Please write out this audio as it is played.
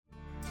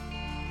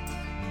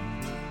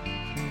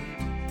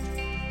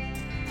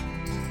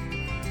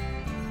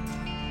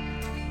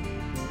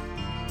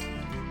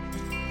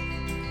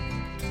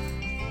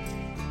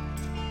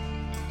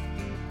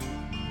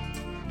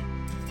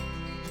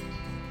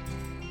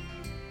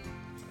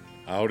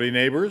Howdy,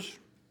 neighbors.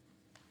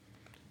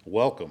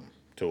 Welcome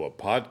to A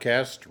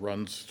Podcast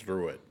Runs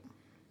Through It.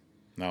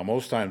 Now,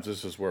 most times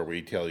this is where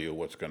we tell you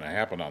what's going to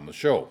happen on the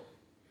show,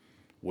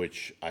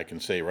 which I can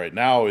say right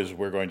now is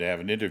we're going to have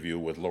an interview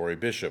with Laurie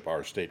Bishop,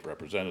 our state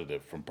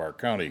representative from Park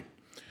County,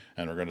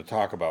 and we're going to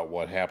talk about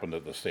what happened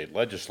at the state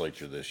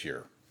legislature this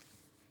year,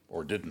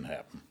 or didn't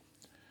happen.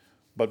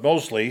 But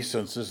mostly,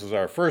 since this is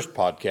our first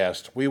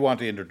podcast, we want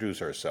to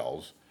introduce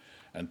ourselves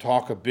and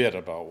talk a bit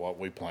about what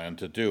we plan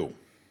to do.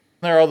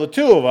 There are the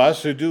two of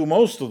us who do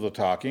most of the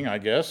talking, I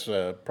guess.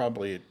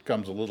 Probably it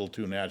comes a little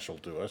too natural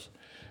to us.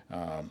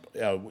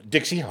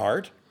 Dixie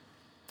Hart.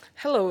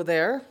 Hello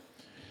there.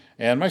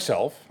 And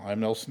myself,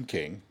 I'm Nelson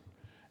King.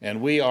 And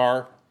we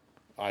are,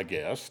 I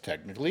guess,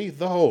 technically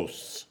the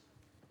hosts.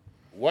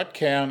 What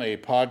can a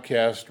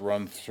podcast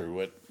run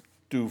through it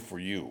do for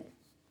you?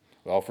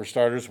 Well, for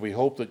starters, we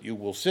hope that you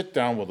will sit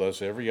down with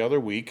us every other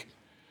week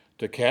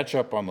to catch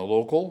up on the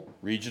local,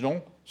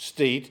 regional,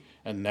 state,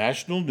 and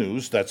national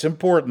news. That's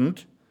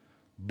important,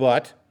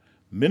 but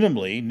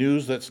minimally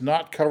news that's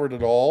not covered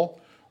at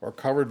all or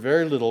covered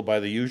very little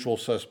by the usual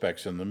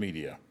suspects in the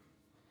media.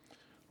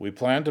 We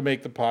plan to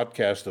make the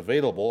podcast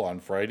available on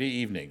Friday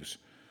evenings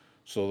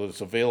so that it's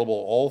available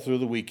all through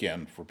the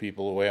weekend for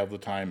people who have the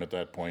time at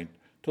that point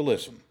to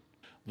listen.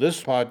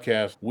 This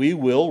podcast we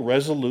will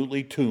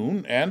resolutely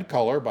tune and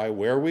color by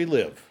where we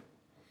live,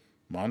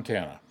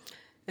 Montana.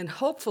 And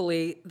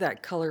hopefully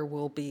that color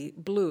will be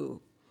blue.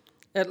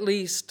 At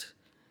least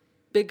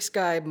Big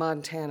Sky,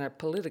 Montana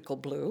political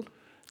blue.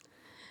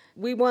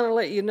 We want to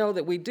let you know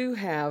that we do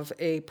have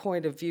a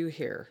point of view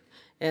here,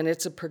 and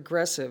it's a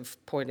progressive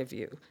point of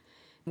view.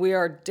 We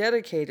are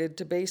dedicated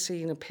to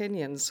basing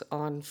opinions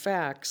on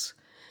facts,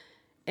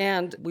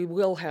 and we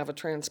will have a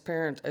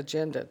transparent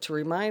agenda to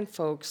remind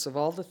folks of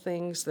all the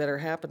things that are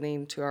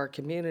happening to our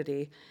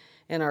community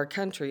and our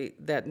country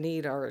that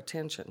need our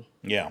attention.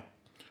 Yeah,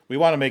 we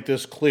want to make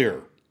this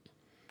clear.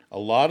 A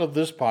lot of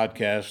this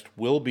podcast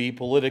will be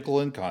political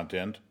in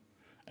content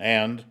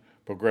and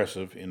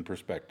progressive in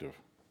perspective.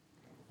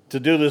 To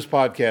do this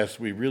podcast,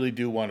 we really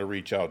do want to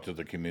reach out to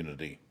the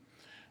community.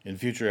 In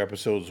future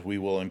episodes, we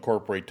will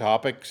incorporate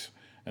topics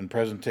and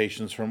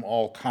presentations from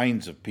all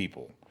kinds of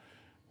people.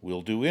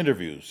 We'll do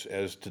interviews,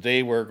 as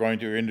today we're going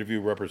to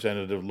interview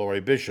Representative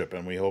Laurie Bishop,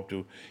 and we hope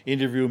to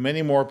interview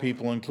many more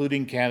people,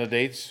 including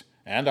candidates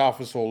and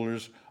office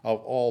holders of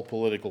all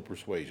political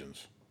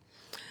persuasions.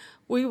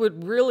 We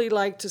would really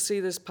like to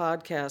see this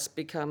podcast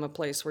become a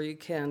place where you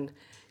can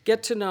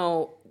get to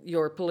know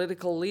your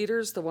political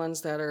leaders, the ones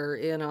that are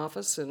in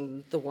office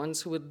and the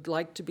ones who would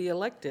like to be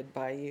elected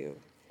by you.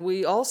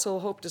 We also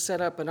hope to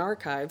set up an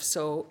archive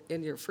so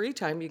in your free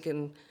time you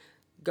can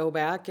go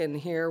back and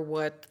hear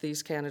what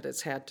these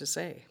candidates had to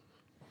say.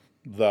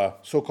 The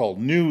so-called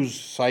news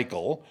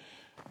cycle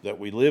that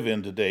we live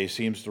in today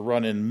seems to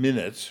run in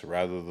minutes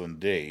rather than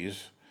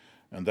days,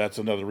 and that's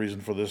another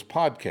reason for this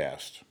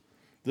podcast.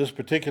 This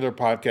particular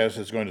podcast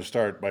is going to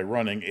start by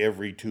running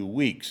every 2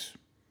 weeks.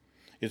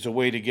 It's a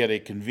way to get a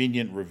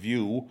convenient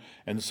review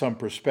and some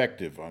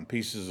perspective on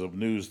pieces of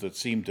news that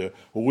seem to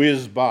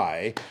whiz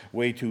by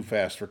way too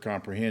fast for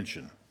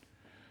comprehension.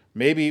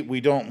 Maybe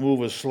we don't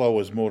move as slow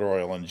as motor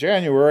oil in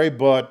January,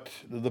 but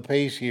the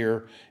pace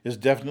here is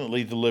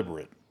definitely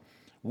deliberate.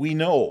 We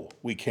know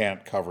we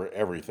can't cover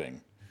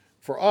everything.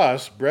 For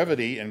us,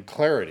 brevity and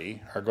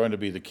clarity are going to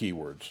be the key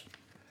words.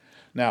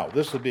 Now,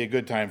 this would be a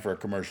good time for a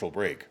commercial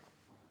break.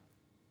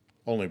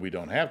 Only we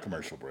don't have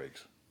commercial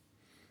breaks.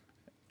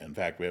 In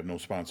fact, we have no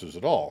sponsors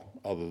at all,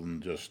 other than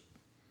just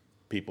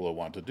people who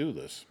want to do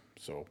this.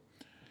 So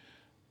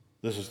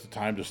this is the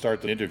time to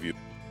start the interview.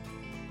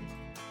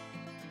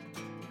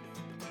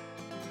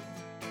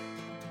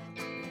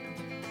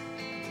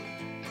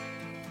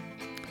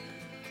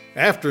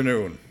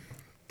 Afternoon.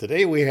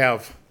 Today we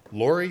have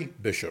Laurie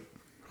Bishop,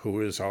 who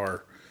is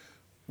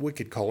we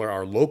could call her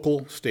our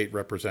local state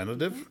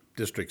representative,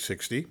 District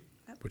 60.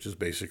 Which is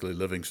basically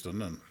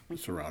Livingston and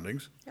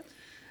surroundings. Yep.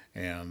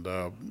 And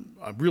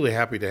I'm really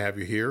happy to have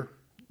you here.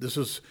 This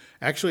is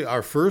actually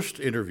our first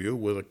interview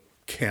with a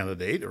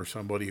candidate or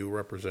somebody who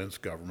represents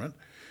government.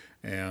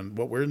 And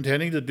what we're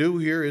intending to do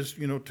here is,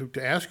 to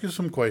ask you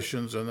some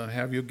questions and then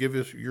have you give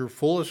us your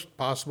fullest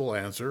possible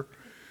answer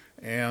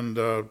and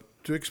to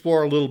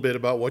explore a little bit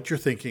about what you're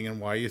thinking and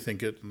why you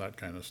think it and that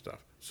kind of stuff.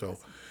 So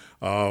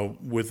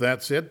with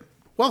that said,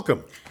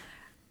 welcome.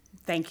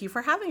 Thank you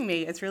for having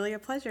me. It's really a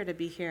pleasure to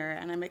be here,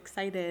 and I'm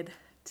excited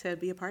to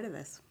be a part of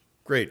this.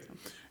 Great.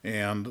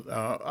 And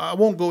I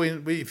won't go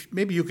in.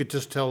 Maybe you could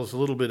just tell us a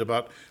little bit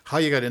about how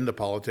you got into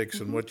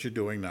politics and what you're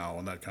doing now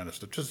and that kind of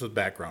stuff, just the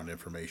background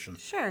information.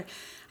 Sure.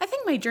 I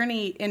think my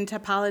journey into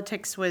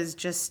politics was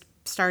just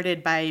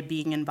started by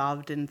being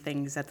involved in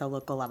things at the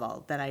local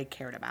level that I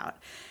cared about.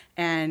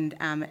 And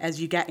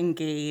as you get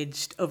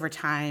engaged over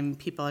time,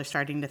 people are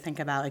starting to think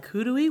about,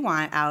 who do we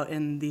want out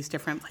in these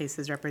different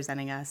places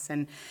representing us?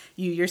 And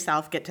you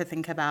yourself get to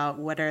think about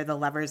what are the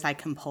levers I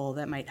can pull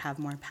that might have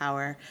more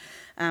power.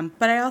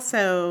 But I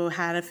also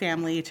had a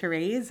family to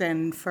raise,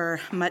 and for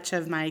much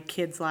of my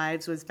kids'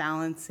 lives was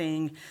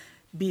balancing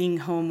being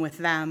home with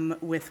them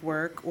with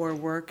work, or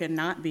work and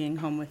not being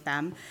home with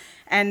them.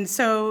 And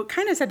so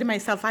kind of said to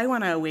myself, I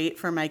want to wait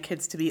for my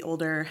kids to be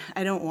older.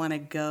 I don't want to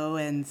go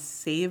and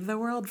save the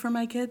world for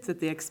my kids at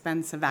the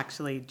expense of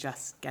actually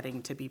just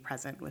getting to be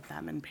present with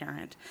them and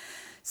parent.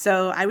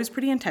 So I was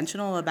pretty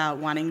intentional about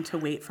wanting to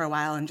wait for a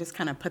while and just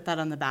kind of put that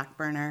on the back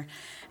burner.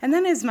 And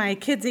then as my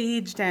kids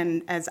aged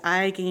and as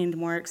I gained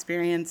more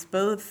experience,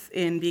 both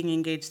in being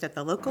engaged at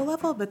the local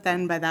level, but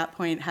then by that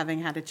point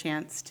having had a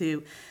chance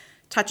to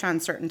touch on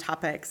certain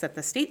topics at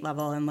the state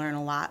level and learn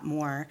a lot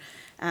more,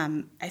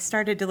 I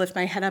started to lift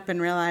my head up and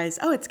realize,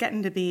 oh, it's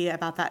getting to be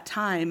about that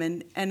time.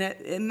 And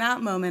in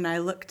that moment, I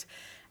looked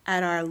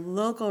at our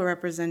local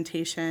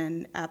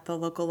representation at the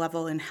local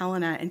level in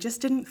Helena and just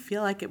didn't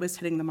feel like it was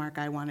hitting the mark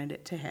I wanted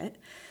it to hit,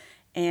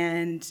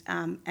 and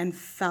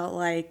felt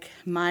like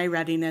my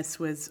readiness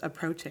was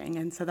approaching.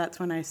 And so that's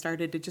when I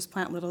started to just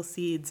plant little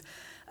seeds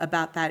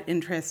about that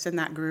interest, and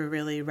that grew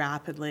really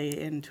rapidly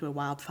into a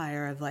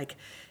wildfire of like,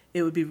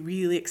 it would be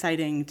really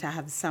exciting to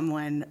have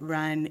someone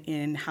run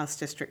in House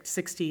District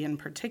 60 in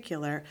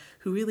particular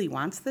who really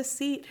wants this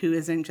seat, who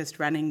isn't just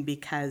running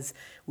because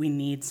we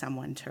need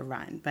someone to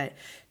run, but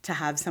to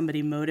have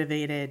somebody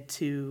motivated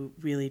to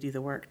really do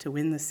the work to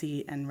win the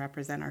seat and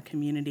represent our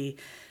community.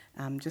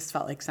 Just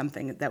felt like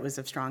something that was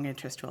of strong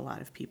interest to a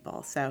lot of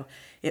people. So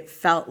it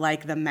felt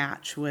like the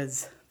match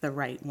was the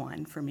right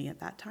one for me at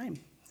that time.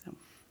 So.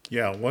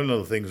 Yeah, one of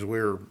the things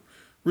we're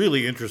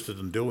really interested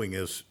in doing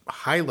is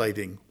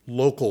highlighting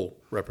local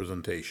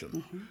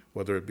representation,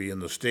 whether it be in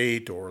the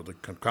state or the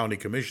county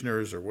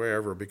commissioners or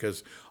wherever,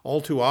 because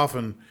all too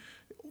often,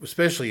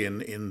 especially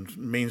in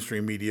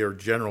mainstream media or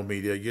general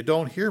media, you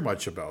don't hear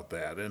much about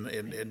that.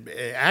 And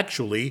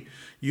actually,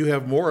 you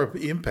have more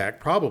impact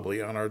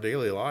probably on our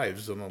daily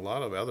lives than a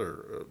lot of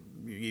other,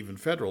 even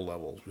federal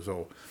levels.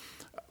 So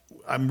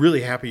I'm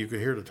really happy you're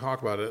here to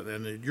talk about it.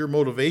 And your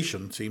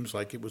motivation seems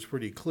like it was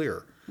pretty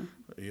clear.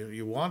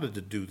 You wanted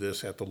to do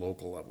this at the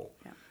local level.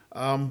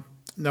 Yeah.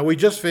 Now, we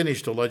just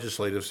finished a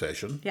legislative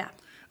session. Yeah.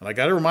 And I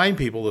got to remind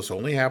people this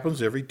only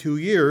happens every 2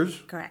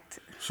 years. Correct.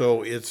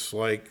 So it's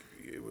like,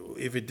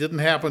 if it didn't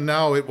happen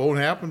now, it won't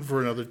happen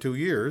for another 2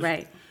 years.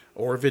 Right.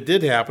 Or if it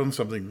did happen,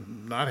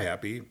 something not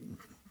happy,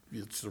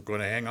 it's going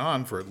to hang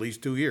on for at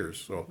least 2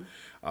 years. So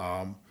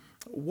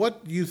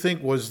what do you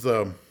think was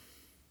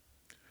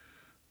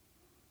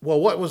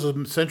what was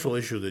the central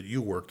issue that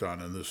you worked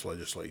on in this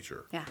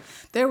legislature? Yeah,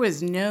 there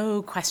was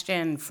no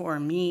question for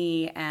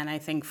me, and I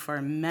think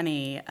for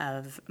many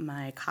of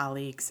my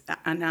colleagues,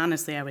 and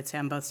honestly, I would say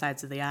on both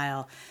sides of the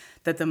aisle,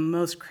 that the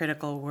most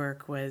critical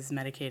work was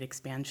Medicaid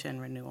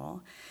expansion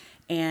renewal.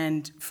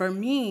 And for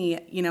me,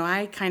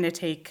 I kind of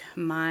take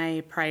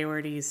my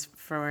priorities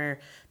for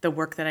the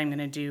work that I'm going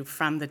to do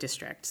from the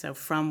district, so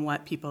from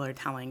what people are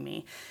telling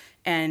me.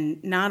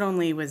 And not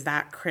only was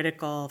that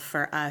critical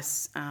for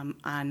us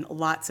on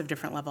lots of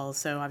different levels,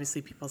 so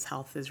obviously people's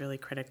health is really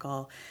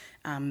critical.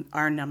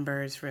 Our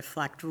numbers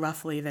reflect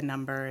roughly the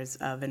numbers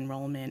of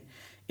enrollment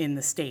in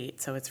the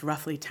state, so it's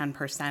roughly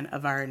 10%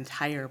 of our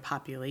entire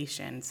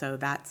population. So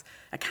that's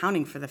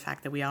accounting for the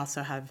fact that we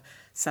also have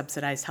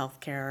subsidized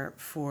health care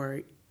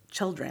for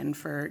children,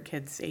 for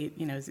kids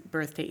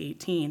birth to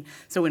 18.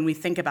 So when we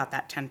think about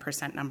that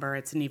 10% number,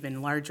 it's an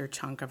even larger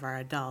chunk of our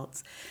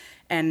adults.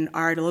 And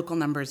our local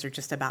numbers are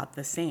just about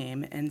the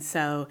same. And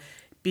so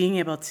being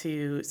able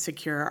to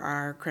secure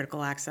our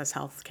critical access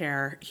health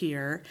care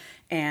here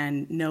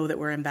and know that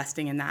we're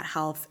investing in that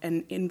health,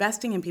 and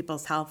investing in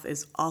people's health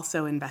is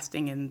also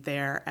investing in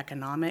their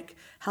economic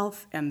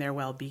health and their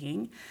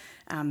well-being.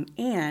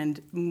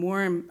 And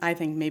more, I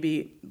think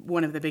maybe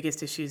one of the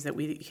biggest issues that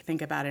we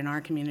think about in our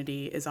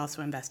community is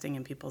also investing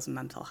in people's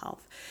mental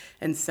health.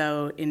 And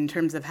so in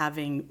terms of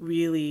having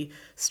really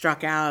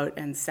struck out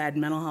and said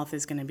mental health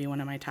is going to be one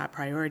of my top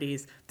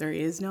priorities, there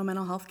is no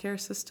mental health care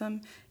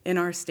system in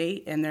our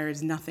state, and there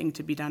is nothing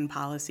to be done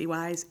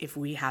policy-wise if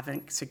we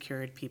haven't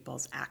secured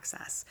people's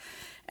access.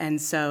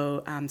 And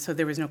so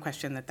there was no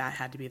question that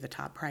had to be the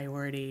top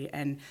priority,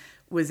 and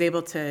was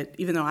able to,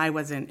 even though I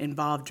wasn't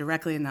involved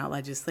directly in that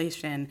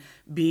legislation,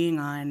 being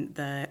on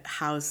the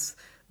House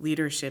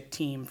leadership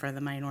team for the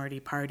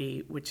minority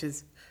party, which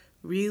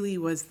really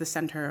was the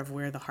center of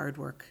where the hard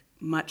work,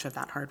 much of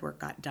that hard work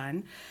got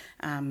done,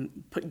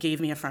 gave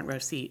me a front row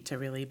seat to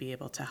really be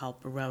able to help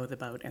row the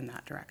boat in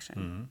that direction.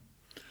 Mm-hmm.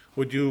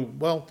 Would you,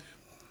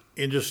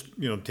 in just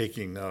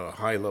taking a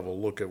high level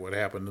look at what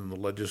happened in the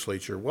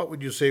legislature, what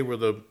would you say were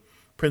the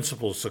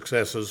principal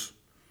successes?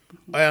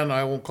 And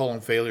I won't call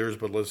them failures,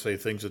 but let's say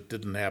things that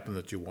didn't happen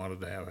that you wanted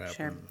to have happen.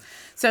 Sure.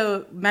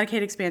 So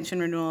Medicaid expansion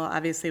renewal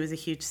obviously was a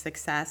huge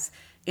success.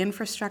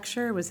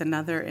 Infrastructure was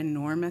another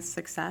enormous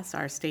success.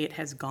 Our state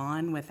has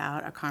gone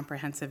without a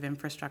comprehensive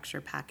infrastructure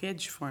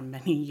package for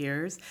many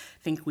years.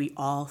 I think we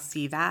all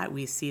see that.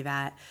 We see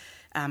that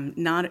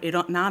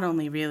it not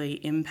only really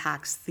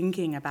impacts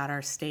thinking about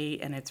our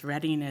state and its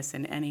readiness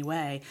in any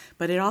way,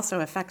 but it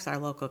also affects our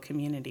local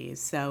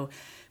communities. So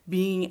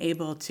being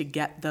able to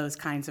get those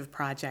kinds of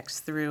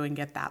projects through and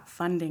get that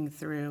funding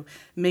through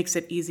makes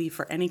it easy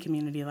for any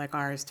community like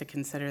ours to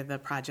consider the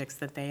projects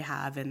that they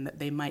have and that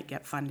they might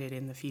get funded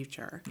in the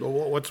future. Well,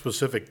 what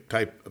specific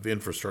type of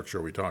infrastructure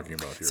are we talking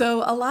about here?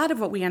 So a lot of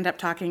what we end up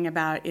talking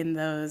about in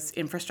those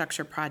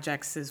infrastructure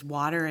projects is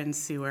water and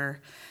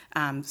sewer,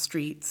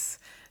 streets.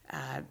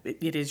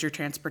 It is your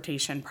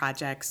transportation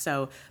project.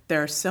 So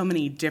there are so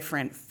many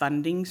different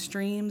funding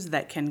streams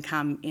that can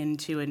come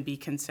into and be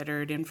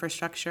considered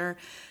infrastructure.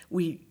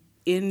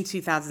 In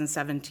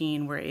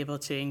 2017, we're able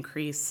to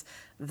increase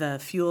the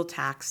fuel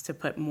tax to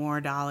put more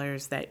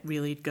dollars that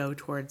really go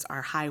towards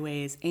our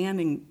highways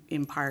and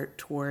in part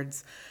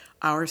towards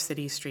our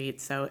city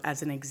streets. So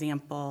as an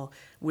example,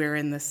 we're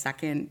in the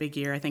second big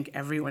year. I think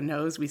everyone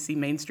knows we see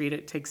Main Street.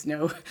 It's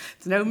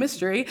no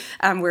mystery.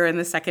 We're in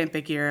the second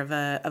big year of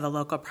a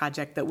local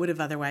project that would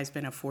have otherwise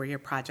been a 4-year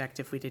project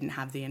if we didn't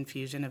have the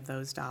infusion of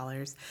those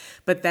dollars.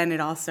 But then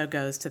it also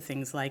goes to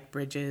things like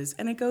bridges,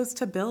 and it goes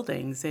to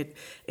buildings.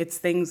 It's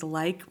things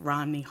like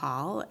Romney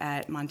Hall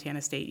at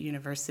Montana State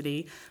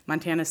University.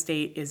 Montana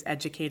State is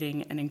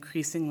educating an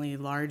increasingly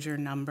larger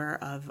number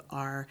of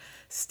our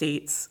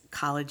state's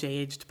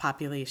college-aged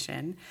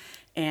population.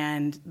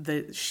 And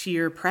the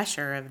sheer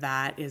pressure of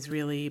that is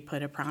really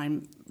put a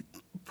prime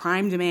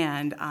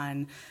demand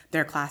on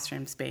their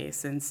classroom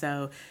space. And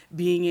so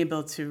being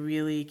able to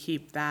really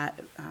keep that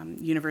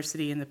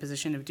university in the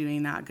position of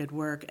doing that good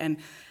work and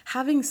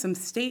having some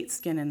state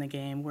skin in the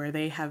game where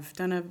they have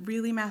done a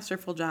really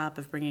masterful job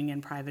of bringing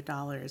in private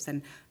dollars.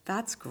 And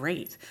that's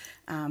great.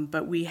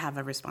 But we have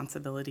a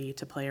responsibility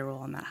to play a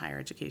role in that higher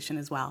education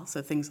as well.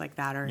 So things like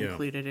that are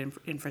included in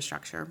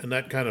infrastructure. And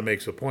that kind of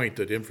makes a point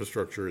that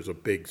infrastructure is a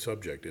big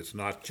subject. It's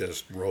not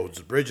just roads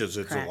and bridges,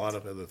 it's Correct. a lot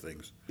of other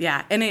things.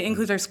 Yeah, and it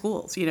includes our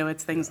schools.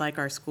 It's things like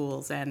our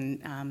schools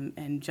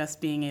and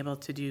just being able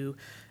to do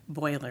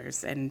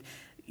boilers. And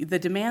the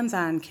demands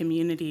on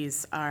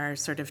communities are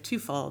sort of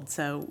twofold.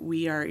 So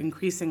we are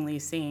increasingly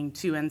seeing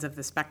two ends of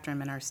the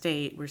spectrum in our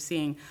state. We're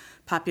seeing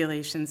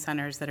population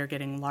centers that are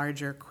getting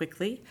larger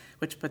quickly,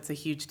 which puts a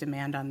huge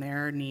demand on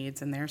their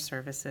needs and their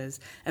services.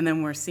 And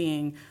then we're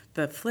seeing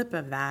the flip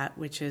of that,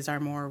 which is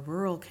our more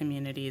rural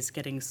communities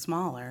getting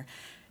smaller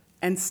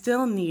and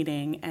still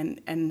needing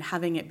and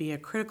having it be a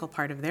critical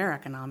part of their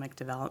economic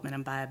development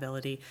and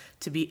viability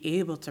to be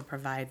able to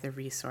provide the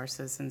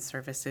resources and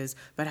services,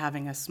 but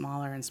having a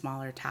smaller and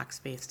smaller tax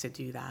base to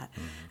do that.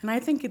 Mm-hmm. And I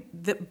think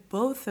that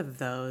both of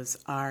those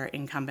are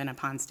incumbent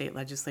upon state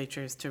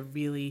legislatures to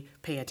really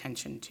pay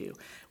attention to.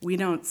 We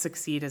don't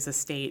succeed as a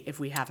state if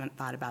we haven't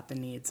thought about the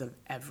needs of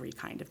every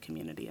kind of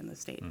community in the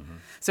state. Mm-hmm.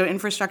 So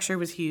infrastructure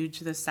was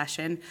huge this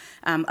session.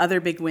 Other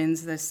big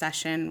wins this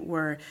session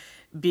were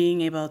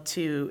being able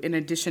to, in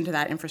addition to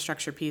that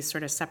infrastructure piece,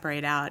 sort of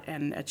separate out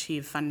and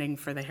achieve funding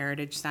for the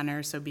Heritage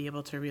Center, so be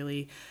able to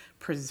really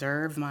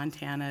preserve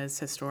Montana's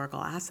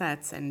historical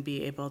assets and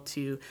be able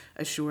to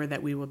assure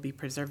that we will be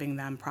preserving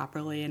them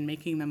properly and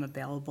making them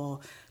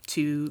available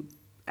to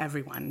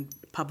everyone,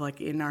 public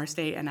in our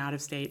state and out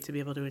of state, to be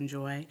able to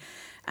enjoy.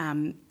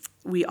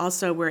 We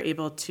also were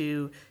able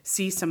to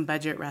see some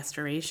budget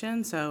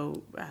restoration.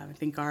 So I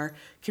think our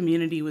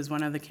community was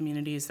one of the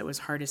communities that was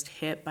hardest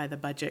hit by the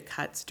budget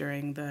cuts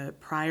during the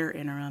prior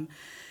interim.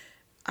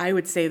 I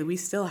would say that we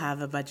still have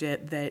a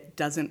budget that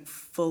doesn't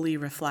fully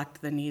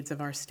reflect the needs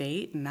of our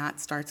state, and that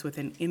starts with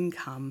an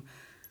income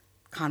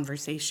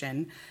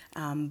conversation.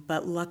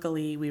 But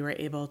luckily, we were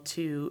able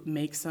to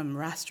make some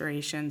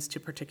restorations to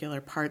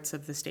particular parts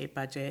of the state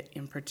budget,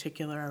 in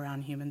particular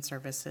around human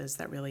services,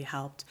 that really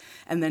helped.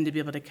 And then to be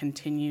able to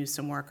continue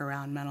some work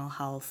around mental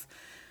health,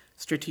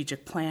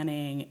 strategic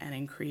planning, and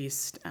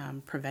increased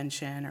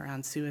prevention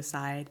around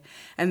suicide.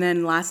 And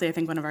then lastly, I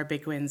think one of our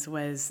big wins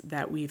was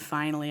that we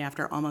finally,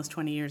 after almost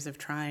 20 years of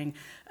trying,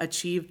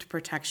 achieved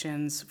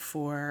protections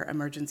for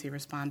emergency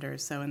responders.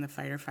 So in the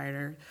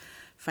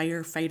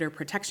Firefighter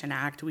Protection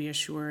Act, we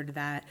assured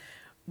that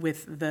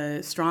with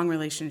the strong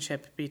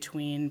relationship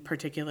between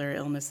particular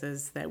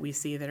illnesses that we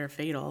see that are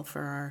fatal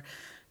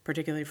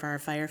particularly for our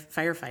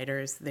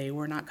firefighters, they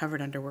were not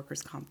covered under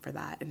workers' comp for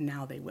that, and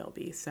now they will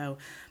be. So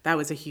that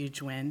was a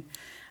huge win.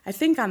 I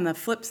think on the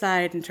flip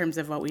side, in terms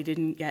of what we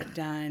didn't get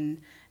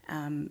done,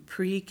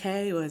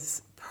 pre-K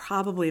was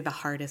probably the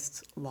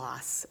hardest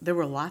loss. There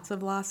were lots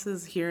of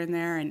losses here and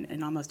there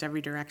in almost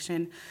every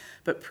direction,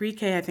 but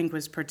pre-K I think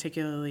was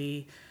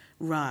particularly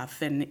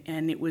rough, and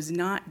it was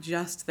not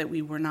just that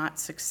we were not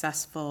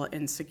successful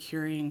in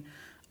securing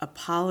a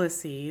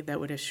policy that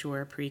would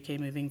assure pre-K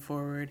moving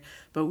forward,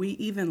 but we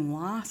even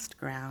lost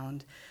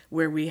ground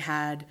where we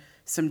had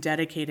some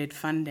dedicated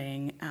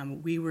funding.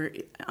 We were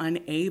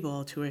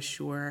unable to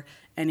assure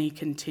any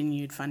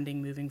continued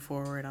funding moving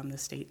forward on the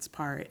state's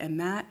part,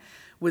 and that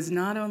was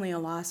not only a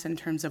loss in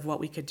terms of what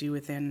we could do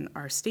within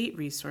our state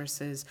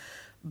resources,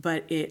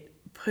 but it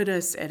put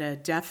us at a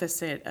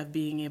deficit of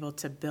being able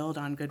to build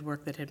on good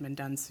work that had been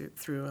done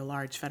through a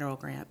large federal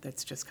grant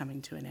that's just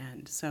coming to an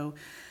end. So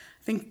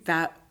I think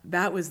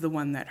that was the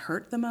one that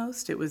hurt the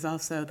most. It was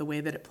also the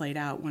way that it played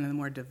out, one of the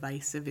more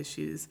divisive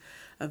issues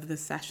of the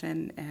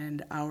session,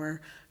 and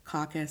our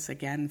caucus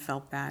again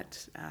felt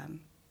that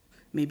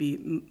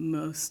maybe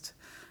most,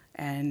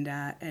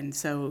 and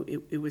so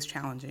it was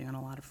challenging on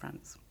a lot of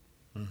fronts.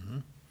 Mm-hmm.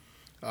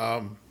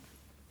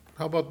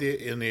 How about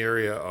in the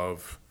area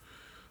of,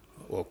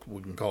 well,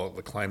 we can call it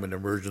the climate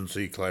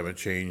emergency, climate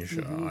change.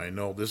 Mm-hmm. I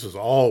know this is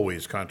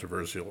always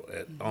controversial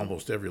at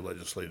almost every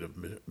legislative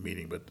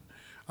meeting, but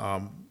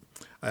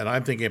and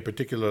I'm thinking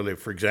particularly,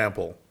 for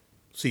example,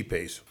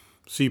 CPACE.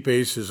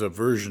 CPACE is a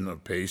version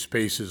of PACE.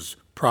 PACE is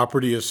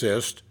property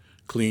assessed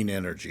clean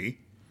energy.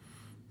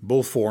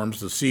 Both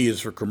forms, the C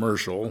is for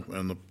commercial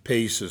and the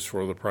PACE is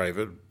for the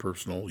private,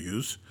 personal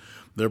use.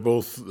 They're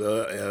both,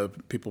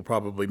 people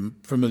probably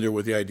familiar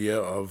with the idea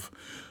of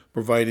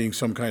providing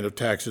some kind of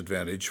tax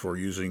advantage for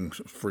using,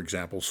 for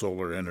example,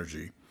 solar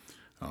energy.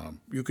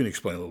 You can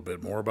explain a little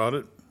bit more about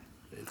it?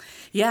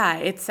 Yeah,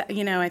 it's,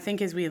 I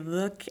think as we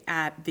look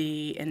at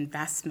the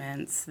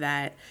investments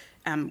that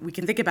we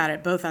can think about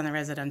it both on the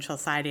residential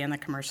side and the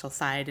commercial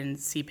side, and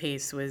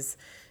CPACE was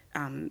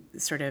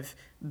sort of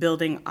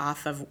building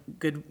off of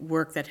good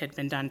work that had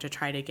been done to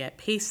try to get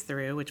PACE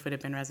through, which would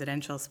have been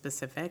residential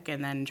specific,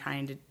 and then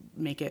trying to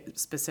make it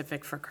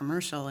specific for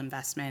commercial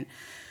investment.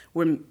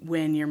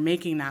 When you're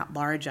making that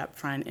large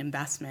upfront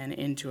investment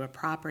into a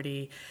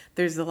property,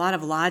 there's a lot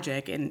of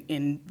logic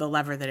in the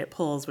lever that it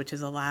pulls, which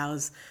is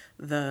allows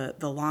the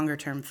longer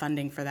term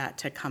funding for that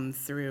to come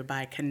through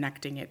by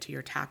connecting it to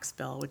your tax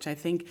bill, which I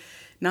think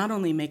not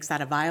only makes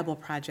that a viable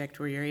project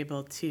where you're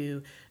able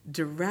to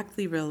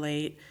directly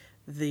relate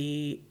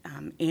the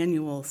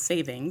annual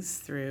savings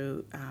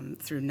through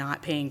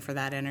not paying for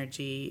that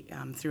energy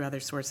through other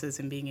sources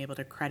and being able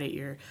to credit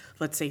your,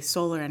 let's say,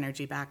 solar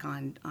energy back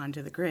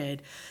onto the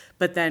grid,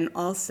 but then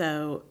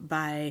also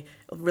by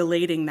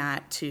relating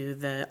that to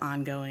the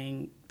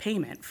ongoing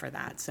payment for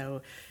that.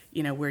 So,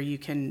 where you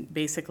can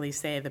basically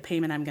say the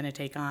payment I'm going to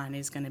take on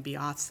is going to be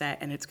offset,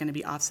 and it's going to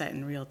be offset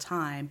in real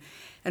time,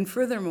 and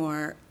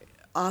furthermore,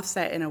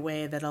 offset in a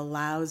way that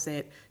allows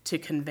it to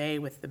convey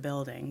with the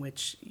building,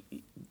 which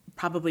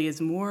probably is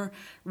more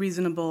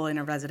reasonable in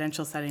a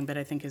residential setting, but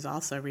I think is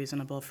also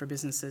reasonable for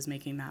businesses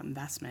making that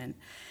investment.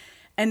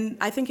 And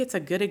I think it's a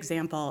good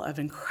example of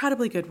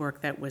incredibly good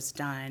work that was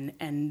done,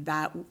 and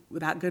that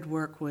good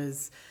work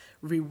was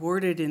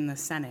rewarded in the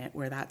Senate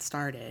where that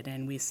started,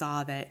 and we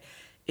saw that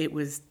it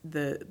was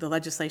the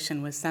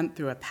legislation was sent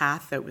through a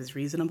path that was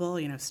reasonable,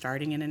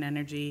 starting in an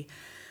energy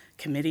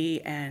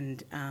committee,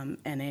 and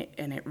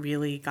it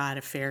really got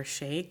a fair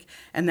shake,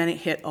 and then it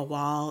hit a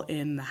wall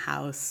in the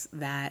House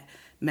that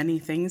many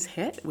things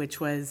hit, which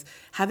was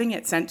having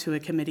it sent to a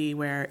committee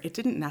where it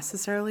didn't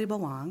necessarily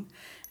belong,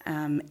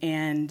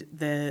 and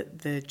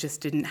the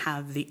just didn't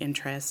have the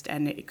interest,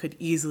 and it could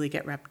easily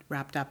get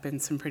wrapped up in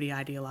some pretty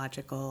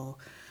ideological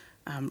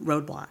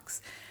roadblocks.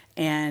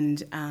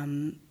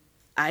 And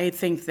I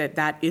think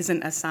that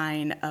isn't a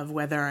sign of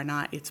whether or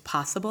not it's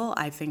possible.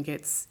 I think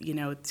it's,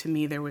 to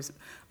me, there was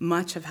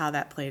much of how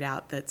that played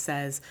out that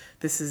says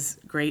this is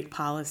great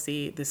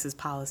policy, this is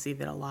policy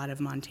that a lot of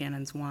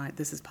Montanans want,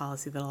 this is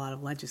policy that a lot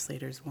of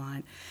legislators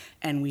want,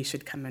 and we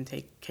should come and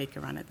take a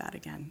run at that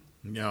again.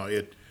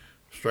 It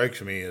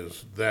strikes me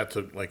as that's,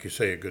 like you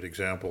say, a good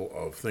example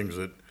of things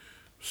that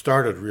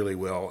started really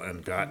well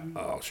and got,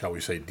 shall we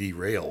say,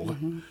 derailed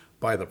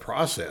by the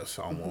process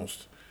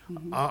almost.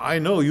 I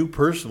know you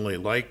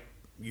personally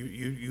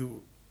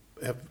you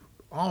have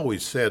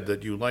always said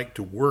that you like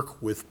to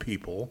work with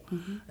people,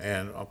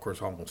 and of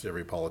course almost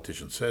every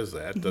politician says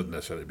that. Doesn't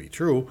necessarily be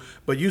true,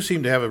 but you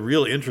seem to have a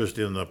real interest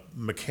in the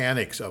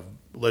mechanics of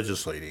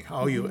legislating,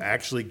 how you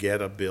actually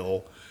get a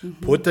bill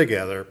put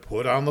together,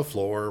 put on the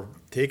floor,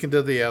 taken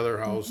to the other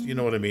house, you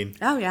know what I mean?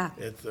 Oh, yeah.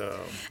 It's,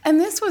 and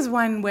this was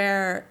one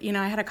where,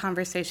 I had a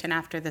conversation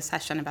after the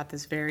session about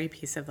this very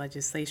piece of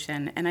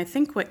legislation, and I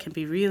think what can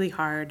be really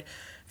hard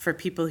for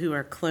people who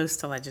are close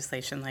to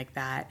legislation like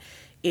that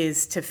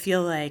is to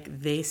feel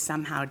like they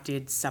somehow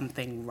did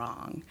something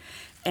wrong.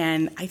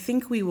 And I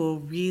think we will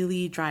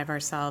really drive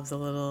ourselves a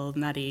little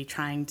nutty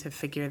trying to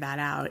figure that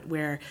out,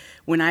 where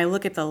when I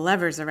look at the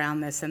levers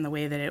around this and the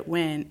way that it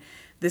went,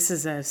 this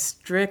is a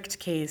strict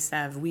case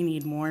of we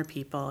need more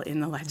people in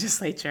the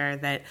legislature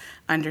that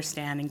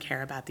understand and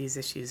care about these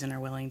issues and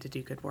are willing to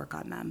do good work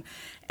on them.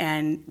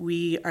 And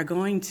we are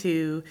going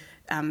to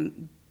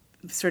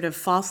sort of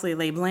falsely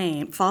lay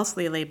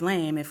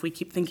blame if we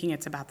keep thinking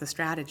it's about the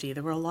strategy.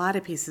 There were a lot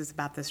of pieces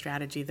about the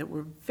strategy that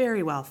were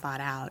very well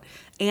thought out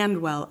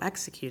and well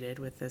executed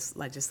with this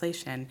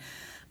legislation.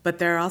 But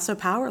there are also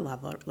power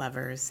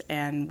levers,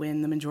 and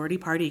when the majority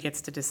party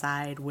gets to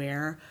decide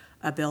where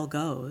a bill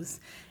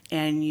goes,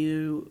 and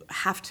you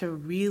have to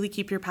really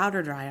keep your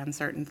powder dry on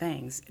certain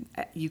things.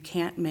 You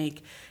can't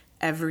make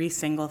every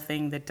single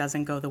thing that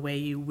doesn't go the way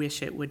you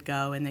wish it would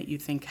go and that you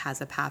think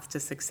has a path to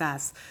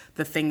success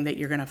the thing that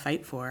you're going to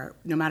fight for,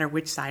 no matter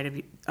which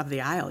side of the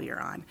aisle you're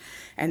on.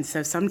 And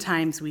so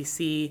sometimes we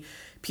see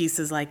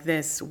pieces like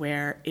this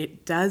where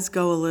it does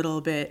go a little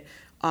bit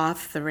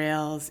off the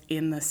rails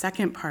in the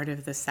second part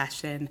of the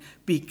session,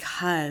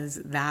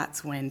 because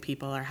that's when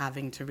people are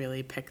having to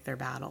really pick their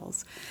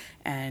battles.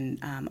 And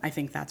I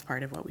think that's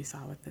part of what we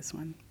saw with this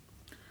one.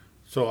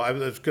 So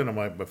that's kind of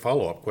my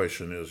follow-up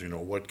question is,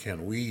 what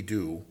can we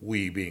do,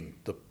 we being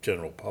the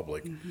general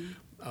public?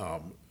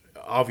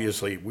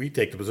 Obviously, we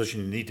take the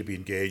position you need to be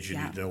engaged, you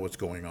need to know what's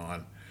going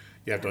on.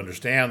 You have to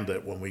understand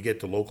that when we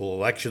get to local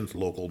elections,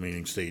 local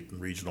meaning state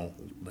and regional,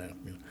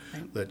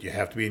 that you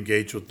have to be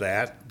engaged with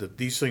that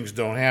these things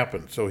don't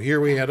happen. So here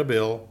we had a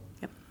bill,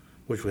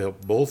 which will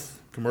help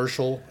both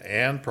commercial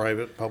and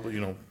private, public,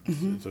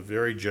 it's a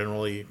very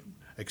generally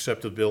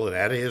accepted bill. It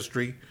had a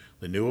history.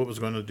 They knew what it was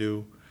going to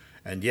do.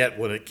 And yet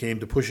when it came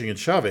to pushing and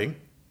shoving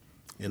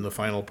in the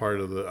final part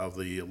of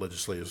the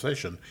legislative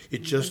session,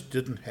 it just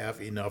didn't have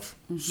enough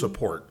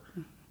support.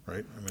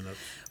 Right? That's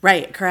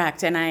right,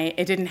 correct. And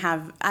it didn't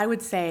have, I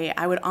would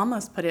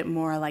almost put it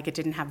more like it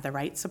didn't have the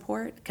right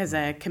support, because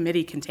a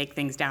committee can take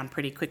things down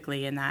pretty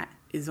quickly, and that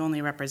is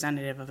only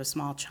representative of a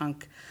small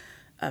chunk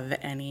of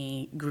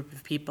any group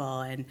of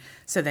people. And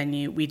so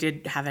then we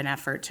did have an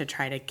effort to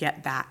try to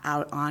get that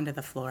out onto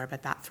the floor,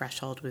 but that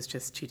threshold was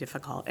just too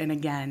difficult. And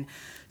again,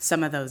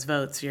 some of those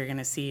votes you're going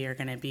to see are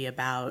going to be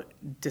about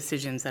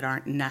decisions that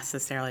aren't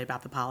necessarily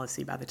about the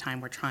policy by the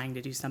time we're trying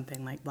to do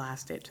something like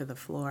blast it to the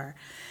floor.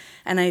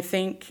 And I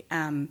think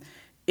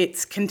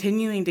it's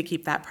continuing to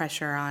keep that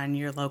pressure on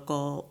your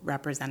local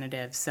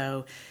representatives.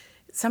 So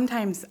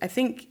sometimes I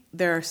think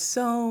there are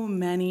so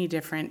many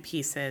different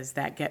pieces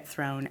that get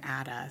thrown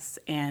at us.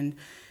 And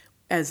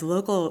as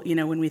local,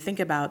 when we think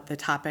about the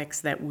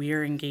topics that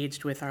we're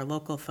engaged with our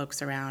local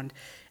folks around,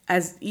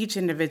 as each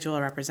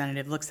individual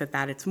representative looks at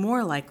that, it's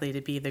more likely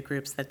to be the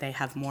groups that they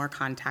have more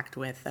contact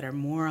with, that are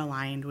more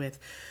aligned with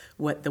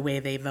the way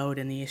they vote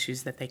and the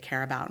issues that they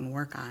care about and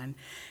work on.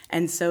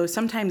 And so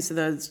sometimes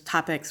those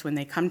topics, when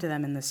they come to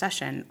them in the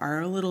session,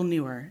 are a little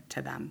newer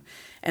to them,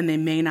 and they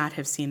may not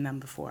have seen them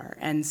before.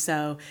 And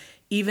so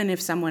even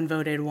if someone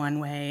voted one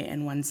way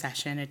in one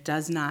session, it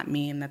does not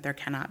mean that there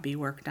cannot be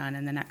work done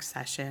in the next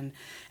session.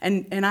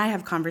 And I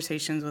have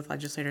conversations with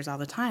legislators all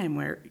the time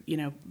where,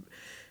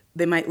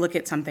 they might look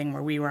at something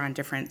where we were on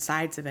different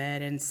sides of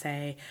it and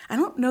say, I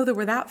don't know that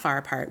we're that far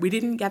apart. We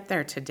didn't get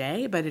there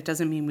today, but it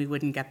doesn't mean we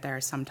wouldn't get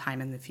there sometime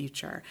in the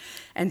future.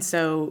 And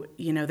so,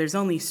 there's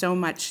only so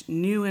much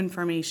new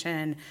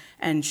information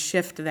and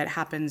shift that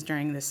happens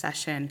during the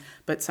session,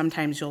 but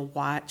sometimes you'll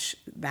watch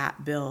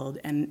that build.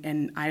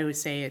 And I would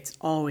say it's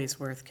always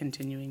worth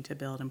continuing to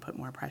build and put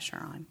more pressure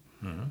on.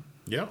 Mm-hmm.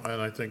 Yeah,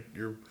 and I think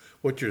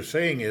what you're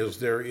saying is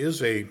there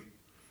is a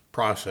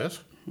process.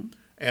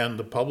 And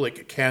the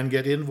public can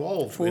get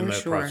involved in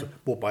that process,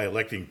 both by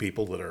electing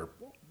people that are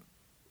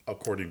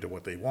according to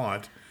what they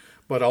want,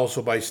 but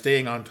also by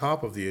staying on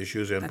top of the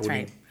issues and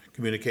putting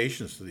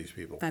communications to these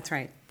people. That's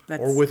right.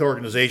 Or with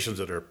organizations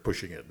that are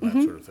pushing it and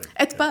that sort of thing.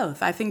 It's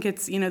both. I think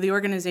it's, the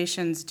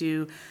organizations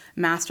do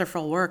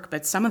masterful work,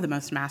 but some of the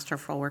most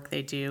masterful work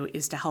they do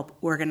is to help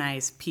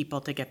organize people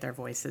to get their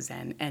voices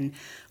in. And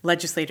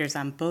legislators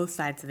on both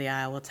sides of the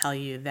aisle will tell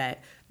you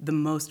that the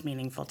most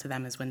meaningful to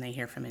them is when they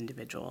hear from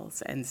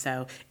individuals. And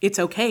so it's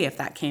okay if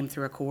that came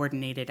through a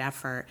coordinated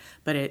effort,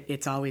 but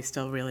it's always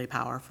still really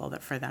powerful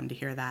for them to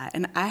hear that.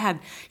 And I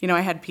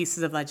had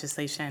pieces of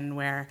legislation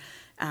where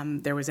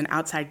there was an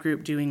outside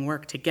group doing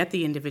work to get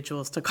the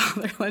individuals to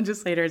call their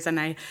legislators, and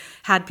I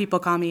had people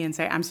call me and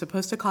say, I'm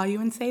supposed to call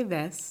you and say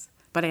this,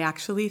 but I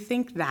actually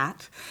think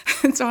that.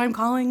 And so I'm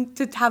calling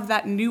to have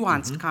that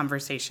nuanced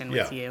conversation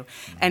with you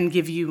and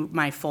give you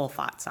my full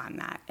thoughts on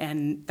that.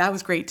 And that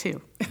was great,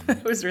 too.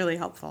 It was really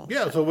helpful.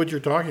 Yeah, so what you're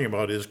talking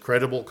about is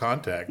credible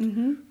contact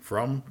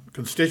from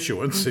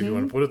constituents, if you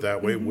want to put it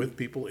that way, with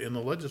people in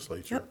the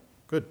legislature. Yep.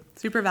 Good.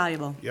 Super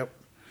valuable. Yep.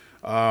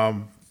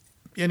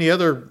 Any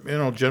other,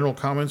 general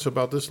comments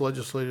about this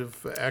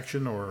legislative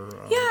action or?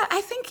 Yeah,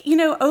 I think,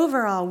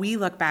 overall we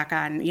look back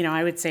on,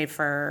 I would say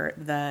for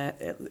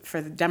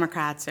the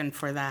Democrats and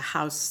for the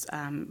House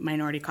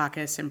Minority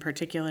Caucus in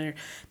particular,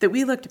 that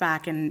we looked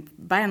back and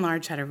by and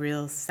large had a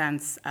real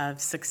sense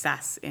of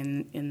success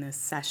in this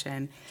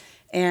session.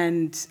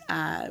 And,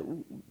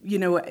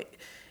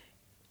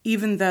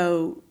 even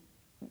though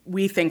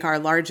we think our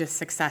largest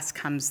success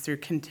comes through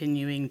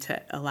continuing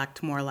to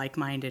elect more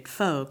like-minded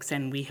folks,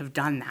 and we have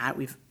done that.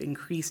 We've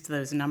increased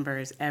those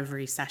numbers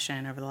every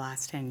session over the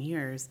last 10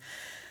 years.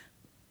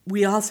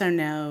 We also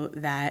know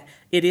that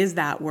it is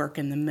that work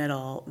in the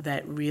middle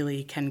that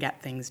really can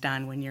get things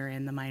done when you're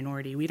in the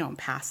minority. We don't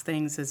pass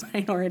things as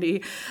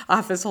minority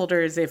office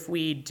holders if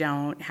we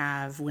don't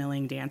have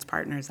willing dance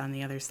partners on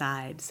the other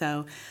side.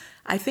 So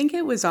I think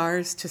it was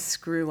ours to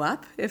screw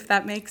up, if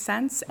that makes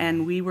sense,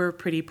 and we were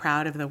pretty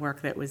proud of the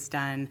work that was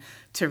done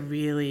to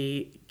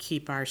really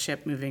keep our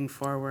ship moving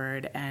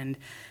forward and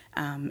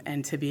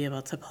to be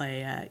able to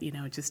play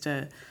just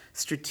a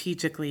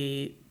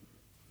strategically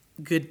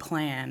good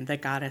plan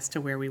that got us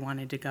to where we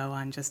wanted to go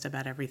on just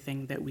about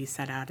everything that we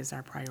set out as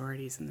our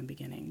priorities in the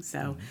beginning.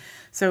 So,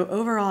 so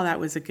overall, that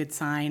was a good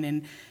sign.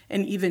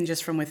 And even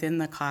just from within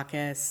the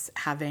caucus,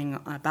 having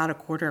about a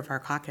quarter of our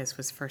caucus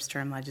was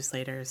first-term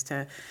legislators,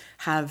 to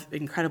have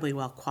incredibly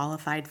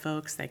well-qualified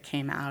folks that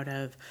came out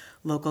of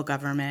local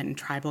government and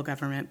tribal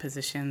government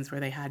positions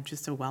where they had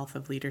just a wealth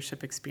of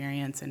leadership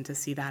experience, and to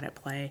see that at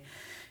play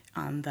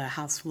on the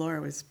House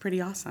floor was pretty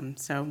awesome.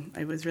 So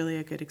it was really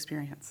a good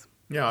experience.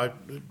 Yeah,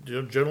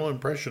 the general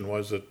impression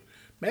was that,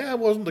 it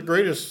wasn't the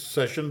greatest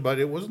session, but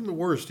it wasn't the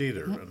worst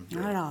either. And,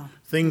 Not at all.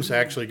 Things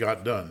actually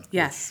got done.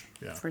 Yes,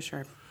 yeah. for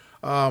sure.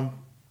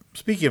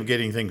 Speaking of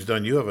getting things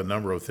done, you have a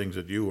number of things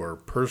that you are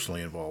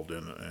personally involved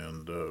in,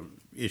 and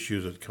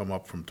issues that come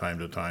up from time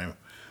to time.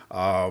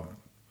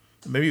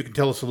 Maybe you can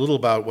tell us a little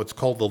about what's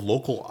called the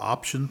local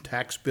option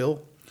tax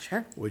bill.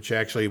 Sure. Which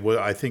actually,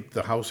 I think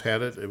the House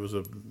had it. It was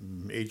a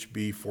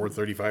HB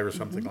 435 or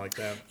something like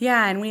that.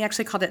 Yeah, and we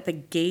actually called it the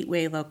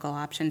Gateway Local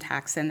Option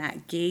Tax, and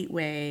that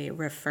gateway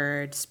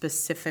referred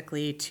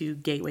specifically to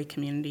gateway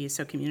communities,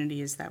 so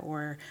communities that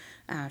were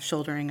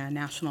shouldering a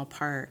national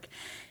park.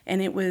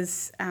 And it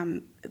was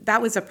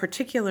that was a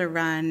particular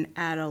run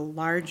at a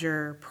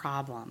larger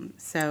problem.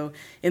 So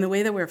in the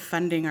way that we're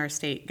funding our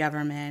state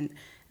government,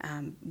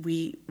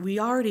 we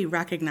already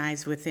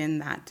recognize within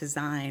that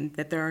design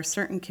that there are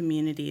certain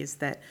communities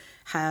that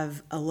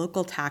have a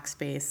local tax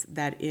base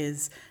that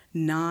is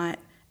not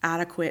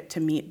adequate to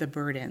meet the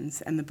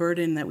burdens. And the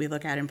burden that we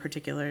look at in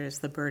particular is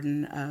the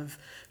burden of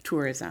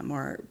tourism,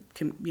 or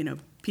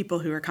people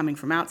who are coming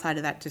from outside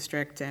of that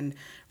district and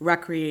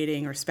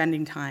recreating or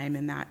spending time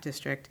in that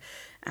district,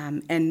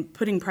 and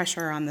putting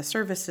pressure on the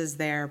services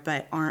there,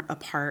 but aren't a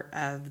part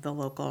of the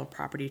local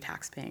property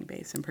tax paying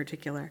base in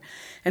particular.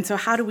 And so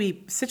how do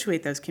we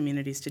situate those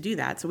communities to do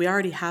that? So we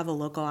already have a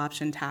local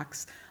option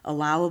tax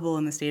allowable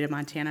in the state of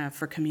Montana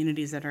for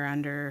communities that are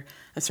under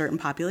a certain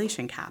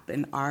population cap.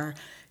 And our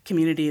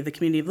community, the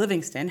community of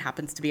Livingston,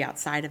 happens to be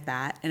outside of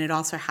that, and it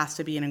also has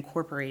to be an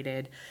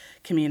incorporated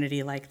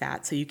community like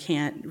that. So you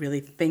can't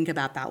really think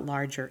about that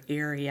larger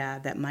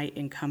area that might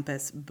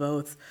encompass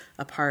both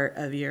a part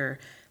of your,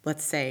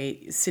 let's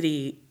say,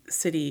 city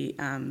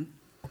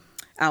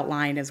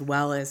outline, as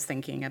well as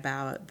thinking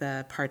about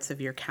the parts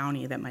of your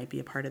county that might be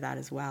a part of that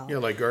as well. Yeah,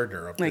 like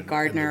Gardner. Or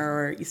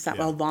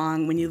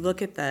along. When you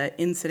look at the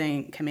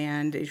incident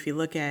command, if you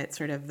look at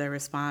sort of the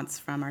response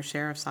from our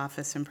sheriff's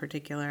office in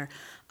particular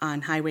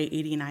on Highway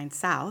 89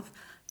 South,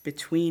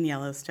 between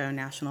Yellowstone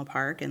National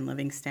Park and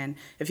Livingston,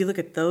 if you look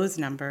at those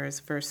numbers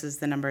versus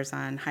the numbers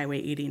on Highway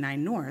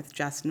 89 North,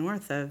 just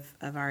north of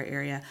our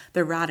area,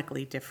 they're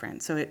radically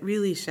different. So it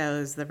really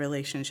shows the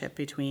relationship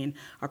between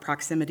our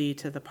proximity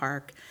to the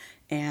park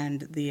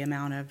and the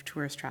amount of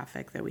tourist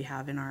traffic that we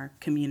have in our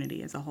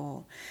community as a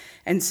whole.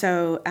 And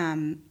so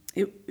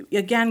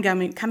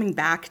coming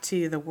back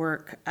to the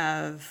work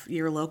of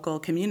your local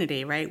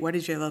community, right? What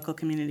does your local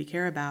community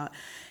care about?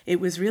 It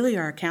was really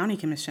our county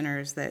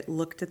commissioners that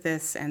looked at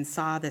this and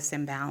saw this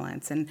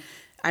imbalance. And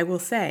I will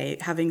say,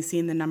 having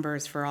seen the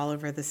numbers for all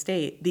over the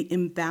state, the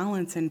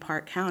imbalance in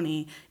Park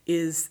County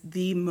is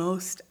the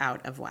most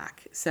out of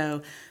whack.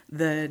 So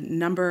the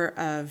number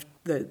of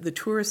the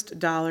tourist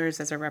dollars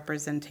as a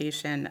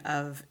representation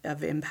of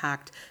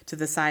impact to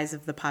the size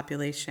of the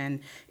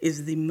population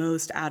is the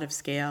most out of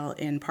scale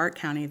in Park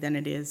County than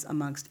it is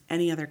amongst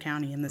any other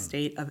county in the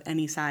state of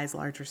any size,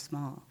 large or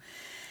small.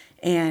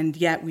 And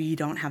yet we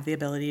don't have the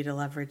ability to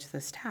leverage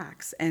this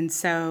tax. And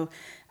so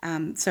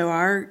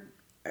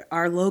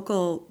our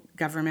local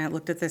government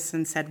looked at this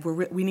and said,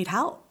 we need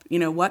help.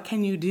 What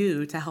can you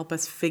do to help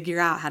us figure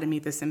out how to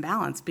meet this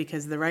imbalance?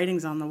 Because the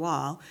writing's on the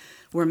wall.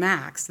 We're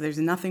maxed. There's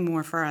nothing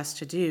more for us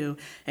to do,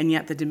 and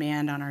yet the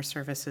demand on our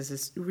services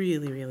is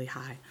really, really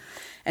high.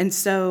 And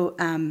so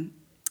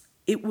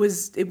it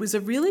was a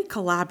really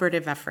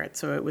collaborative effort.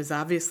 So it was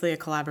obviously a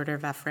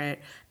collaborative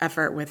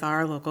effort with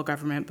our local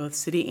government, both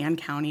city and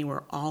county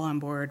were all on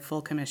board,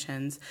 full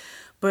commissions.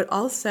 But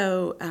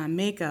also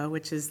MACO,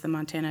 which is the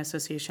Montana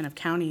Association of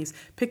Counties,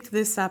 picked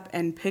this up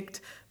and picked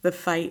the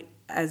fight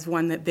as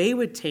one that they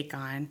would take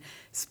on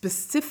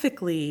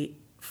specifically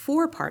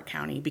for Park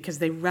County, because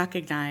they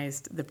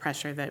recognized the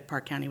pressure that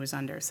Park County was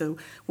under. So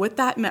what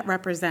that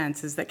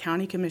represents is that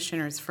county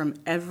commissioners from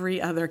every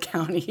other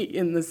county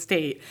in the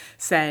state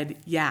said,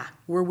 yeah,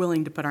 we're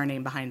willing to put our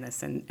name behind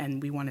this,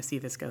 and we want to see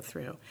this go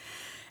through.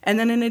 And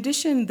then in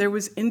addition, there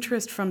was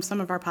interest from some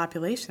of our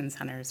population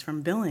centers, from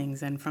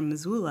Billings and from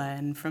Missoula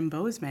and from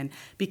Bozeman,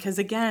 because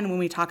again, when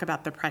we talk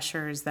about the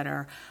pressures that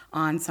are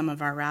on some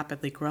of our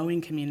rapidly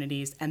growing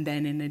communities, and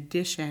then in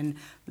addition,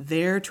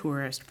 their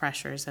tourist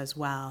pressures as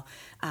well,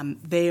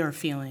 they are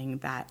feeling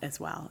that as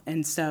well.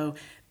 And so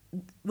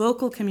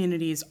local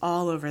communities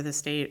all over the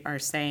state are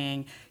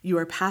saying, you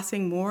are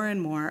passing more and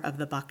more of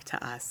the buck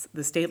to us.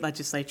 The state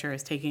legislature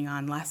is taking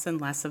on less and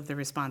less of the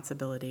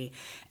responsibility.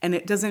 And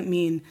it doesn't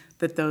mean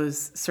that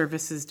those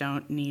services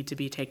don't need to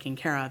be taken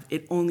care of.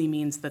 It only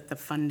means that the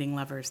funding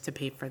levers to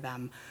pay for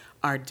them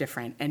are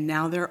different, and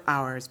now they're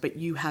ours, but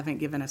you haven't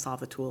given us all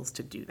the tools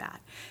to do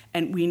that.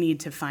 And we need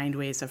to find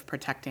ways of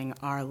protecting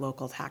our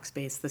local tax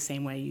base the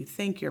same way you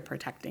think you're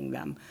protecting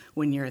them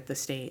when you're at the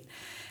state.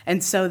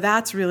 And so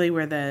that's really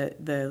where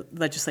the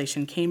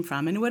legislation came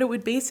from. And what it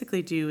would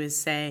basically do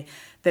is say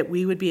that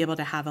we would be able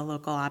to have a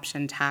local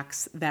option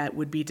tax that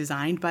would be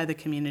designed by the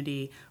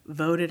community,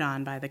 voted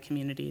on by the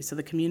community. So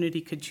the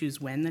community could choose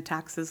when the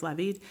tax is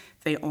levied.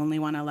 If they only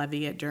want to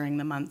levy it during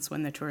the months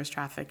when the tourist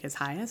traffic is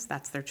highest,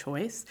 that's their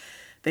choice.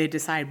 They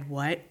decide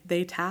what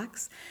they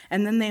tax.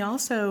 And then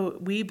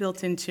we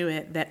built into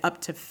it that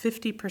up to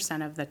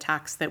 50% of the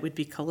tax that would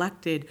be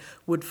collected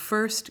would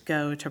first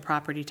go to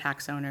property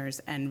tax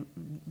owners and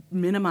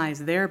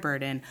minimize their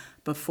burden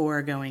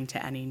before going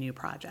to any new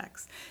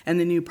projects. And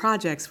the new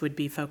projects would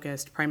be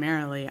focused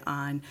primarily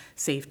on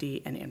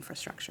safety and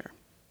infrastructure.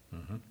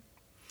 Mm-hmm.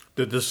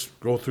 Did this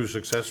go through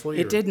successfully?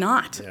 It did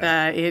not.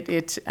 Yeah.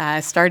 It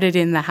started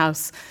in the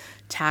House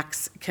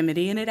Tax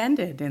Committee and it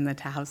ended in the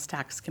House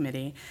Tax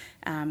Committee.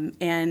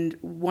 And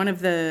one of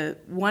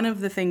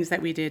the things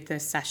that we did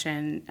this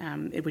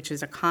session, which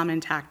is a common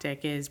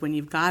tactic, is when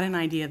you've got an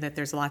idea that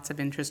there's lots of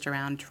interest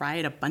around, try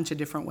it a bunch of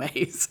different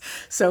ways.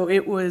 So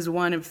it was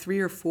one of 3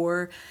 or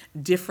 4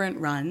 different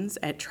runs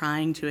at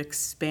trying to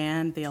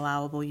expand the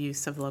allowable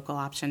use of local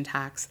option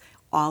tax.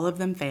 All of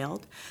them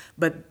failed,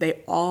 but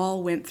they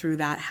all went through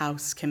that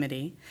House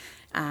committee,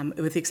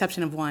 with the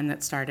exception of one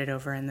that started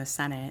over in the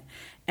Senate.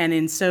 And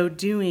in so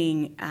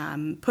doing,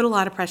 put a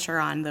lot of pressure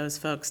on those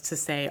folks to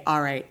say,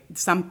 all right,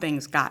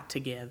 something's got to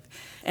give.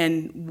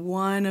 And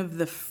one of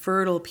the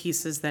fertile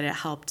pieces that it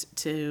helped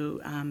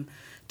to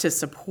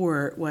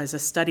support was a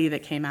study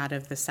that came out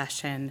of the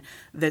session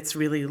that's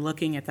really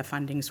looking at the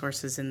funding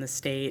sources in the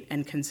state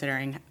and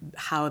considering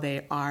how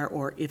they are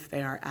or if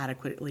they are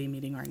adequately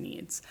meeting our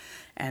needs.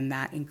 And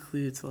that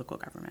includes local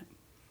government.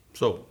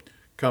 So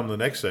come the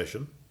next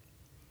session,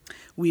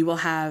 we will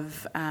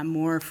have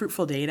more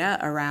fruitful data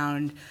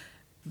around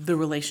the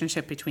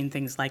relationship between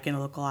things like a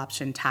local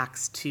option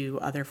tax to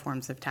other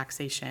forms of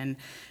taxation.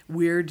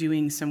 We're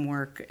doing some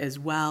work as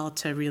well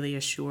to really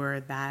assure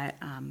that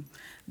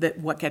that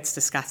what gets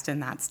discussed in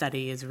that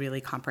study is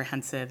really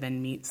comprehensive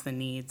and meets the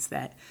needs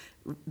that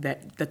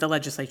the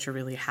legislature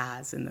really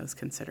has in those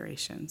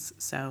considerations.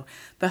 So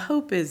the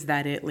hope is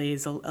that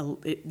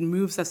it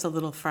moves us a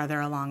little farther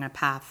along a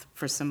path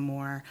for some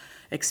more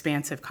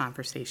expansive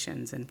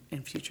conversations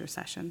in future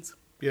sessions.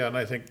 Yeah, and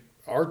I think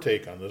our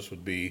take on this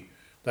would be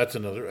that's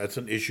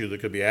an issue that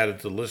could be added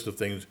to the list of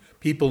things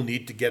people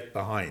need to get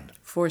behind.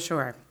 For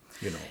sure.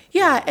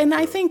 Yeah, and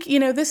I think,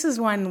 this is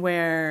one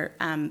where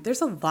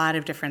there's a lot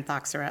of different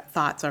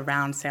thoughts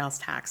around sales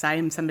tax. I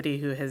am somebody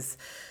who has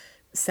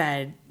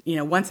said,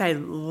 once I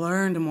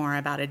learned more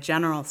about a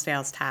general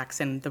sales tax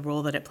and the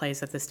role that it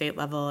plays at the state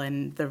level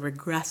and the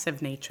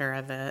regressive nature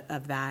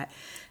of that,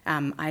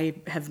 I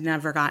have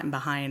never gotten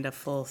behind a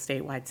full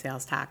statewide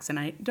sales tax, and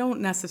I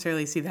don't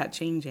necessarily see that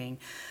changing.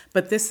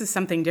 But this is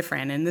something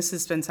different, and this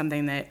has been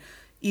something that,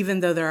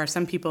 even though there are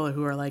some people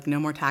who are like, no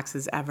more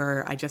taxes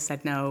ever, I just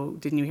said no,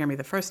 didn't you hear me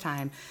the first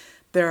time?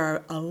 There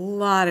are a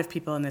lot of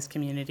people in this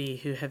community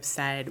who have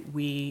said,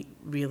 we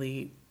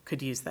really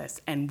could use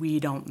this, and we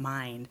don't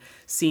mind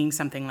seeing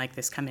something like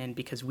this come in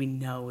because we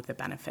know the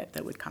benefit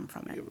that would come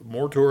from it.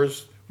 More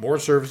tourists, more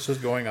services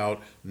going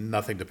out,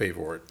 nothing to pay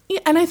for it. Yeah,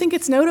 and I think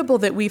it's notable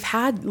that we've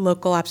had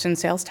local option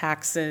sales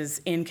taxes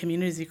in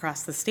communities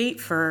across the state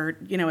for,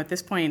 at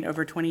this point,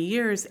 over 20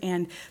 years,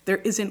 and there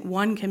isn't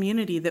one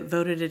community that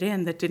voted it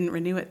in that didn't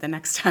renew it the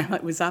next time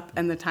it was up,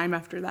 and the time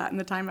after that, and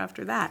the time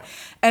after that.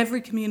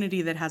 Every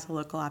community that has a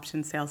local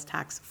option sales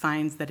tax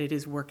finds that it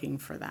is working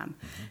for them,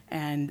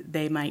 and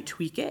they might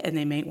tweak it, and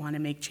they might want to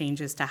make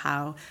changes to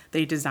how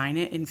they design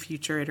it in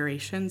future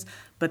iterations,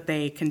 but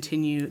the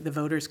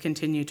voters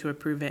continue to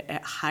approve it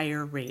at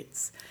higher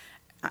rates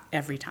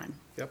every time.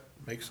 Yep,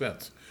 makes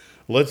sense.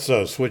 Let's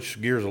switch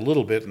gears a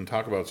little bit and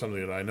talk about something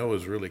that I know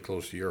is really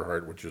close to your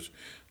heart, which is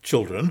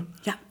children.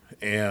 Yeah.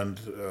 And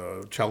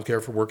child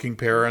care for working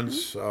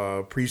parents,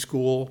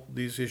 preschool,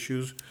 these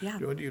issues. Yeah.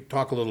 You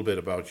talk a little bit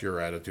about your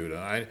attitude.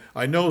 And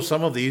I know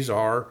some of these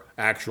are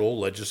actual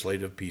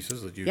legislative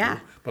pieces that you do,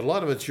 but a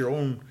lot of it's your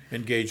own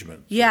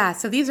engagement. Yeah,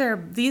 so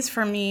these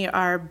for me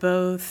are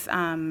both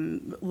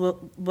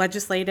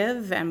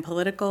legislative and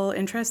political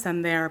interests,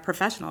 and they're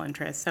professional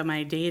interests. So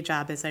my day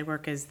job is I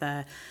work as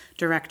the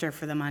director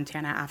for the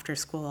Montana After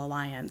School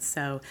Alliance.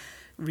 So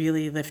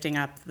really lifting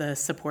up the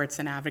supports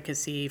and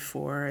advocacy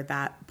for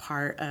that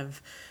part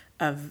of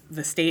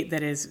the state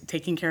that is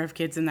taking care of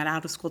kids in that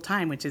out-of-school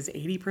time, which is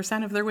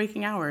 80% of their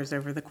waking hours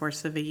over the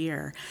course of a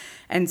year.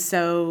 And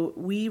so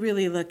we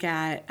really look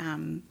at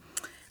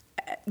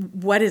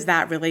what is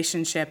that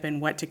relationship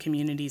and what do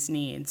communities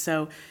need.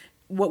 So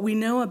what we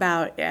know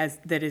about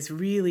that is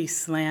really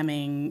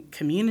slamming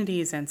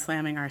communities and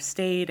slamming our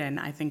state,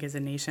 and I think is a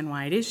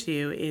nationwide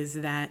issue, is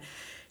that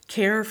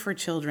care for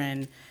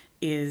children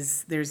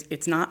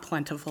it's not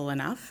plentiful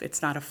enough,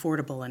 it's not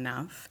affordable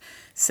enough.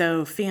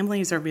 So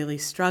families are really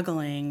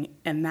struggling,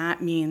 and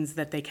that means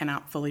that they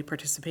cannot fully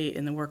participate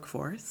in the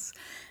workforce.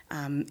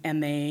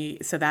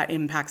 So that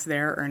impacts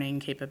their earning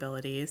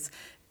capabilities.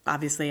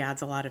 Obviously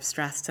adds a lot of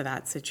stress to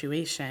that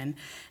situation.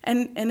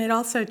 And it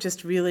also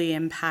just really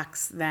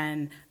impacts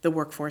then the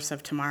workforce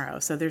of tomorrow.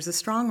 So there's a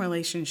strong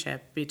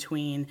relationship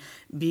between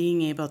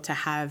being able to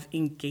have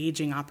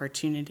engaging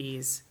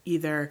opportunities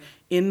either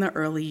in the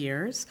early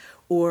years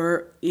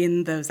or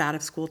in those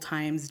out-of-school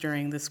times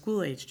during the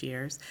school-aged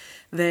years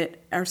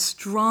that are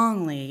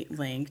strongly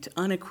linked,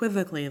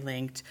 unequivocally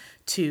linked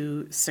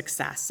to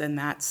success. And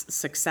that's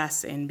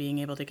success in being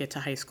able to get to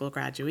high school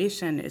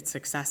graduation. It's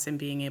success in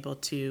being able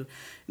to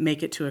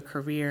make it to a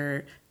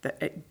career,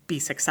 be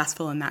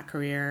successful in that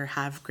career,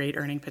 have great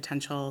earning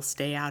potential,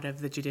 stay out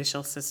of the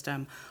judicial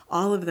system.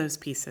 All of those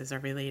pieces are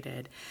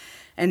related.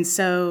 And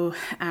so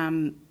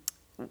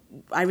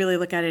I really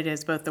look at it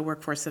as both the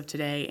workforce of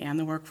today and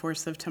the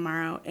workforce of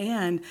tomorrow.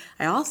 And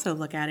I also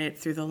look at it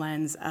through the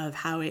lens of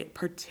how it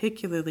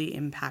particularly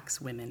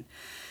impacts women.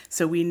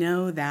 So we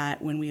know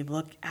that when we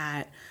look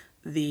at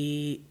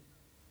the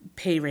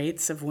pay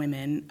rates of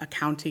women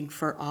accounting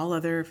for all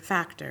other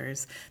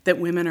factors, that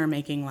women are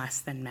making less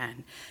than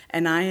men.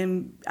 And I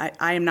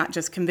am not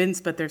just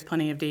convinced, but there's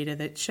plenty of data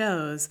that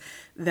shows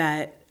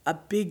that a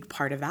big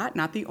part of that,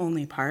 not the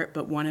only part,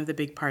 but one of the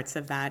big parts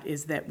of that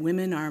is that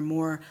women are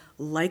more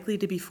likely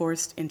to be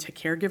forced into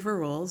caregiver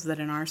roles that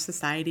in our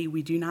society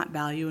we do not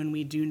value and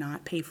we do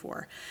not pay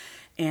for.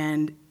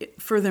 And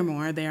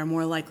furthermore, they are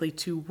more likely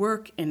to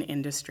work in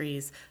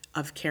industries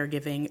of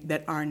caregiving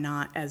that are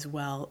not as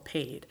well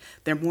paid.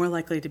 They're more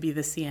likely to be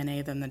the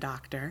CNA than the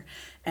doctor,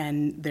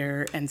 and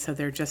so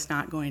they're just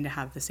not going to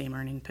have the same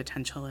earning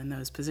potential in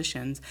those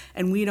positions.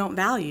 And we don't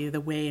value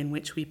the way in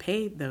which we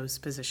pay those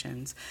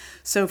positions.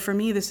 So for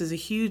me, this is a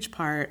huge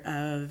part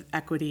of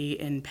equity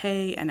in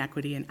pay and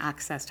equity in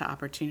access to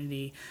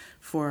opportunity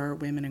for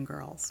women and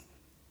girls.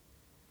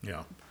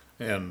 Yeah,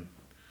 and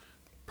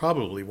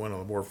probably one of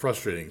the more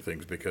frustrating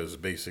things because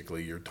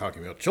basically you're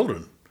talking about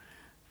children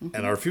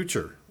and our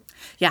future.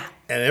 Yeah.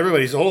 And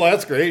everybody's, oh,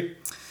 that's great.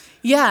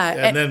 Yeah.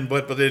 And then,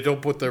 but they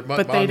don't put their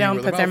money. But they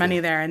don't put their money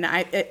there.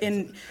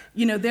 And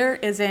there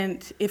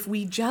isn't. If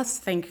we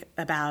just think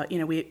about,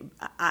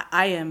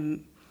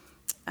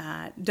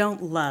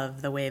 don't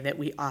love the way that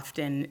we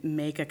often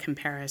make a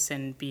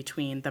comparison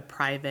between the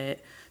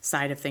private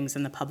side of things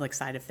and the public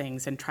side of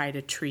things, and try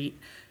to treat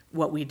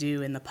what we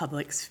do in the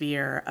public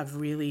sphere of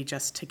really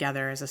just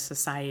together as a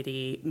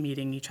society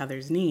meeting each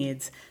other's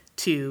needs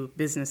to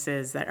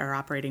businesses that are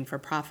operating for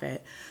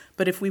profit.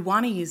 But if we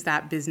want to use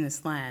that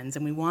business lens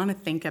and we want to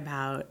think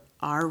about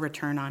our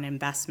return on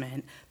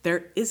investment,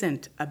 there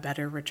isn't a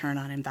better return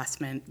on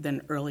investment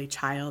than early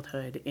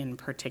childhood in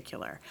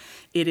particular.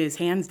 It is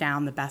hands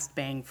down the best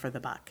bang for the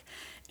buck.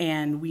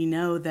 And we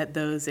know that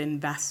those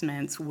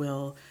investments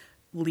will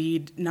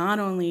lead not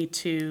only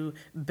to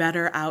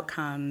better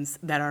outcomes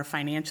that are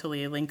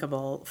financially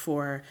linkable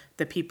for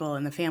the people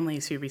and the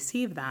families who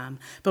receive them,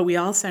 but we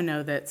also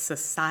know that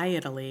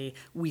societally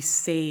we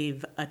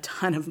save a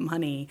ton of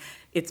money.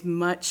 It's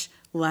much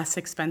less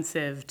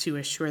expensive to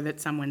assure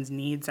that someone's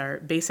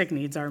basic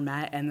needs are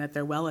met and that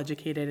they're well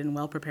educated and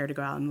well prepared to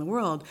go out in the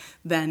world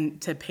than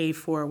to pay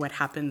for what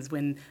happens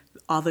when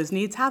all those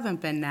needs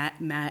haven't been met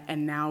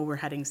and now we're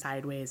heading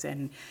sideways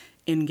and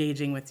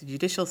engaging with the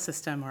judicial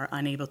system or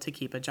unable to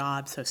keep a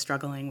job, so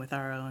struggling with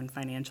our own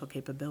financial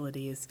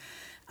capabilities,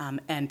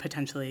 and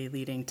potentially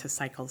leading to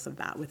cycles of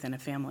that within a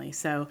family.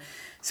 So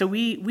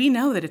we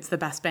know that it's the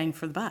best bang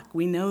for the buck.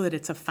 We know that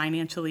it's a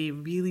financially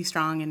really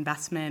strong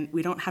investment.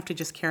 We don't have to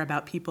just care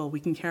about people. We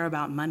can care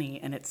about money,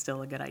 and it's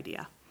still a good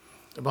idea.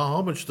 Well,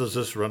 how much does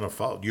this run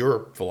afoul,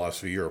 your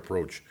philosophy, your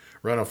approach,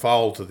 run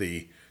afoul to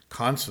the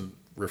constant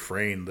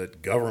refrain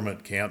that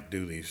government can't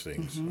do these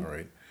things, all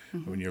right?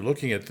 Mm-hmm. When you're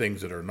looking at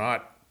things that are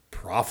not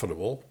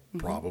profitable,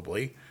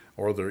 probably,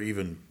 or they're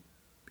even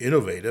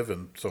innovative,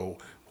 and so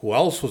who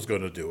else was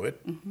going to do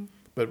it? Mm-hmm.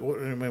 But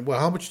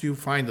how much do you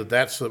find that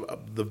that's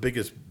the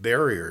biggest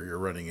barrier you're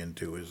running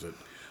into? Is it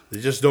they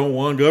just don't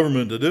want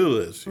government to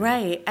do this?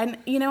 Right. And,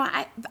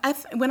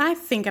 when I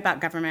think about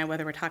government,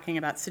 whether we're talking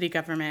about city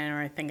government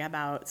or I think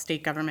about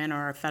state government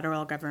or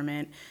federal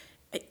government,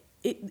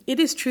 it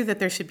is true that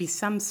there should be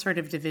some sort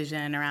of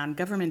division around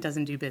government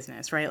doesn't do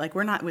business, right? Like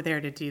we're there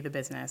to do the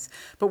business,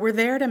 but we're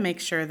there to make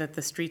sure that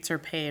the streets are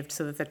paved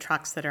so that the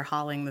trucks that are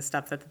hauling the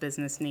stuff that the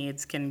business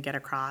needs can get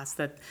across,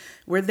 that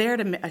we're there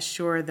to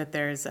assure that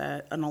there's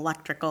an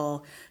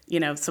electrical,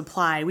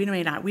 supply.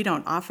 We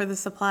don't offer the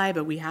supply,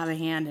 but we have a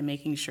hand in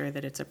making sure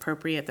that it's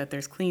appropriate, that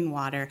there's clean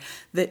water,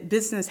 that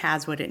business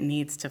has what it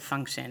needs to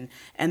function,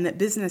 and that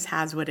business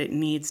has what it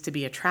needs to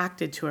be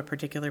attracted to a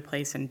particular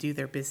place and do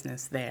their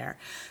business there.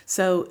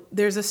 So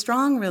there's a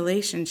strong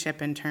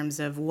relationship in terms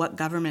of what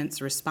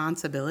government's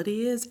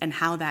responsibility is and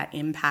how that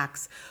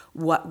impacts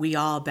what we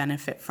all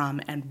benefit from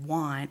and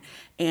want,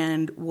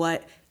 and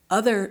what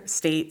other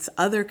states,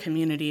 other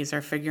communities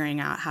are figuring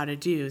out how to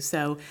do.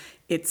 So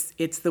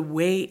it's the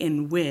way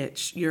in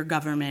which your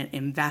government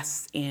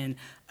invests in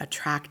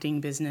attracting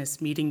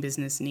business, meeting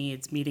business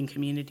needs, meeting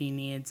community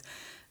needs.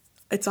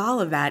 It's all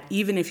of that,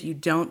 even if you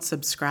don't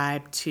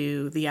subscribe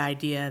to the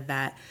idea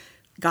that,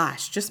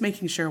 gosh, just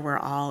making sure we're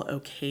all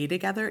okay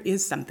together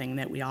is something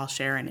that we all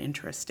share an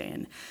interest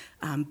in.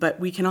 But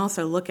we can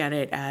also look at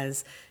it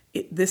as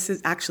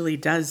actually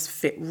does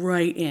fit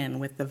right in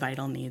with the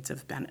vital needs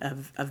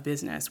of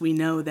business. We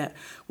know that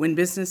when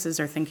businesses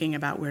are thinking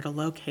about where to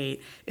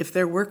locate, if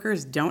their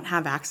workers don't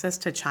have access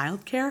to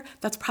childcare,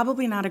 that's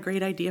probably not a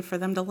great idea for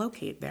them to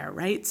locate there,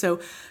 right? So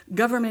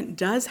government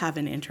does have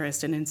an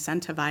interest in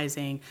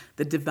incentivizing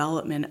the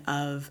development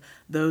of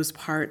those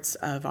parts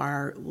of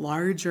our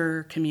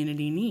larger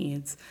community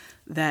needs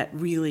that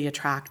really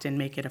attract and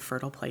make it a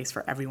fertile place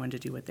for everyone to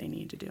do what they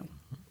need to do.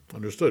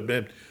 Understood.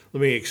 Man,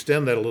 let me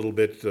extend that a little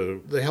bit.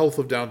 The health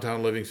of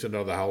downtown Livingston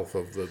or the health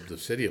of the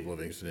city of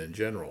Livingston in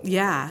general.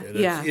 Yeah, and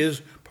it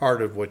is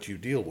part of what you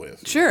deal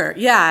with. Sure,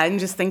 yeah, and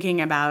just thinking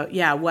about,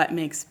 what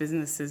makes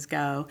businesses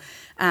go.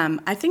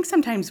 I think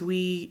sometimes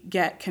we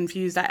get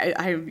confused.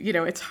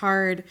 It's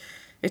hard.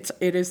 It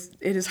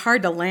is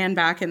hard to land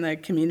back in the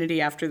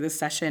community after this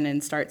session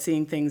and start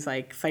seeing things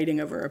like fighting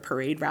over a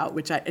parade route,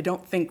 which I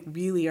don't think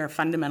really are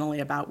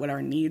fundamentally about what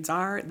our needs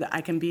are.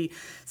 I can be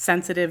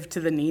sensitive to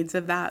the needs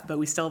of that, but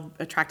we still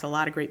attract a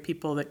lot of great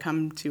people that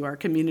come to our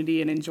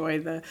community and enjoy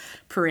the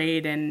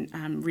parade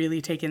and really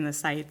take in the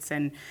sights.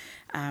 And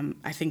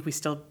I think we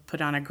still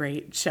put on a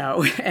great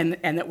show and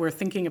that we're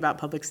thinking about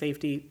public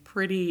safety,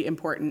 pretty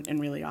important and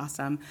really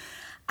awesome.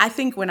 I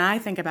think when I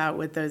think about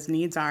what those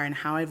needs are and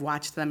how I've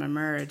watched them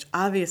emerge,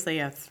 obviously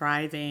a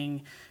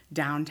thriving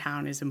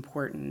downtown is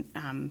important.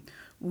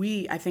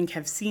 We, I think,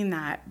 have seen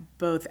that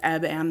both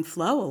ebb and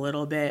flow a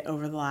little bit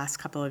over the last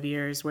couple of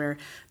years, where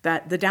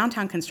that the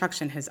downtown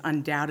construction has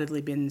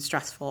undoubtedly been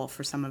stressful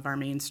for some of our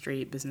Main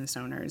Street business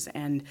owners,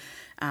 and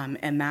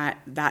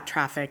that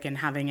traffic and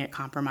having it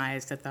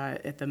compromised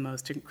at the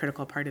most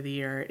critical part of the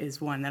year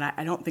is one that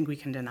I don't think we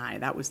can deny.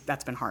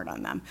 That's been hard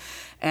on them.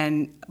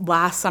 And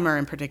last summer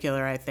in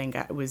particular, I think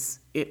it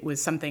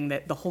was something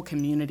that the whole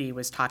community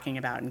was talking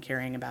about and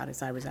caring about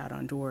as I was out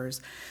on doors.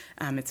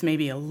 It's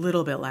maybe a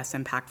little bit less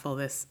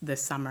impactful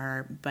this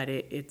summer, but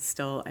it's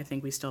still, I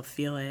think we still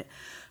feel it.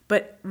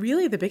 But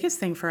really the biggest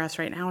thing for us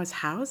right now is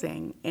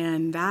housing,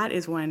 and that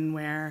is one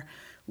where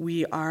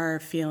we are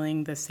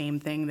feeling the same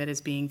thing that is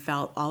being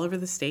felt all over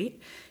the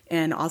state,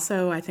 and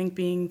also I think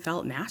being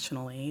felt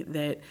nationally,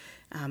 that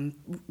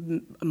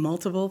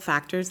multiple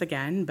factors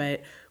again,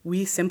 but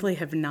we simply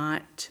have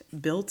not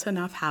built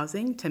enough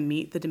housing to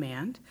meet the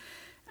demand.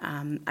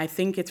 I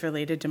think it's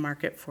related to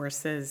market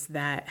forces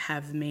that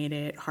have made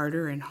it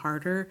harder and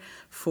harder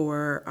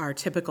for our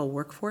typical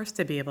workforce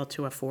to be able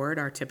to afford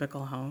our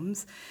typical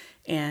homes.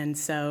 And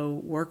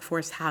so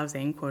workforce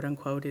housing, quote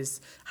unquote,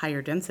 is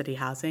higher density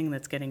housing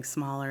that's getting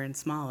smaller and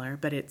smaller,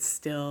 but it's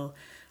still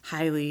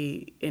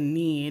highly in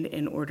need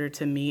in order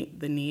to meet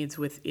the needs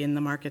within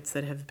the markets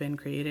that have been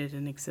created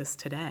and exist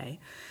today.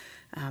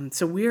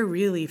 So we're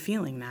really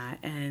feeling that,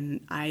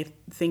 and I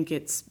think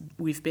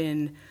we've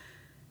been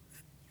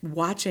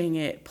watching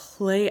it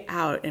play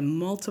out in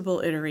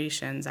multiple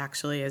iterations,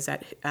 actually, as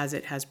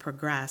it has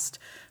progressed.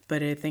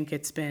 But I think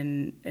it's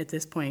been, at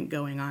this point,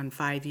 going on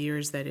 5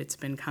 years that it's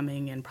been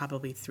coming, and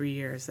probably 3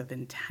 years of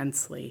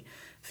intensely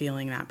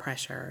feeling that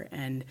pressure.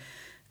 And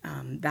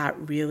that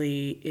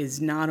really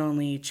is not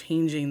only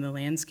changing the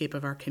landscape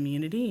of our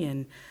community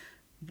and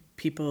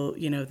people,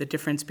 the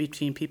difference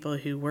between people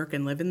who work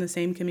and live in the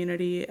same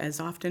community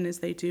as often as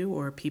they do,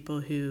 or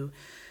people who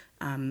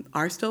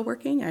are still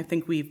working. I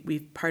think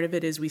part of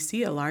it is we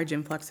see a large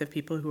influx of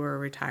people who are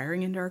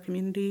retiring into our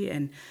community,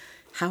 and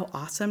how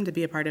awesome to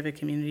be a part of a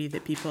community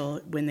that people,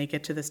 when they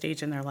get to the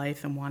stage in their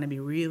life and want to be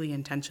really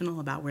intentional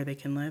about where they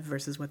can live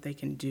versus what they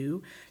can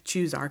do,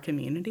 choose our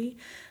community.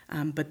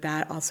 But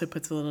that also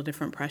puts a little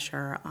different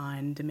pressure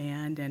on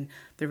demand and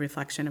the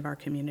reflection of our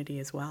community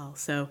as well.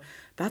 So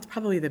that's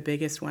probably the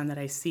biggest one that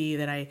I see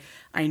that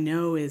I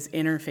know is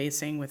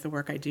interfacing with the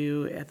work I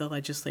do at the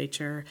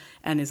legislature,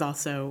 and is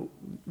also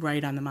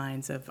right on the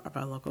minds of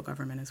our local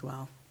government as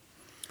well.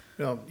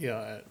 Well,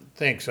 yeah,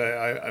 thanks.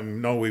 I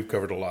know we've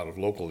covered a lot of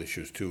local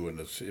issues too, and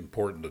it's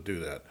important to do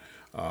that.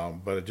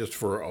 But just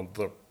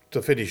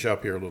to finish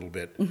up here a little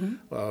bit,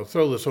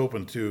 throw this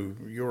open to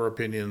your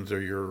opinions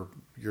or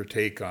your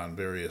take on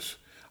various,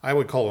 I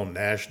would call them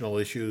national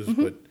issues,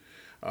 but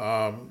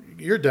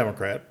you're a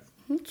Democrat,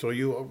 so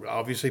you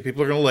obviously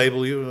people are going to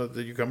label you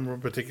that you come from a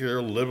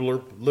particular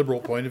liberal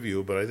point of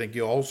view. But I think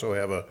you also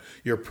have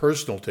your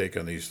personal take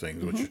on these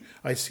things,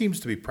 which seems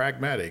to be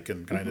pragmatic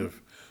and kind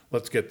of,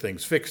 let's get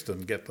things fixed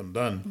and get them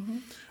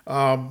done.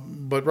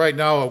 But right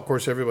now, of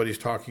course, everybody's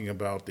talking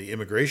about the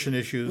immigration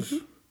issues,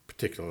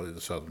 particularly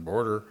the southern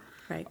border.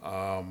 Right.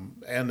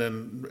 And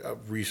then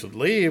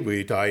recently,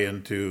 we tie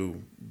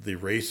into the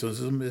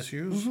racism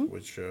issues,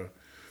 which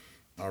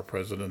our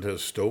president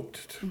has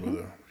stoked with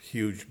a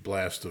huge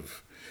blast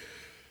of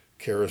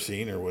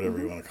kerosene or whatever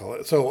you want to call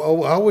it.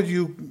 So, how would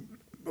you?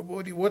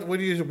 What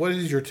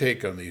is your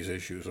take on these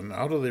issues, and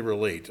how do they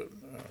relate?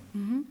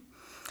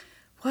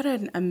 What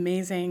an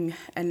amazing,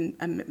 and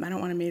I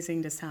don't want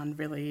amazing to sound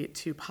really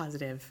too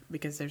positive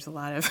because there's a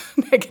lot of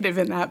negative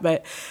in that,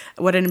 but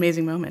what an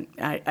amazing moment.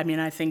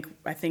 I think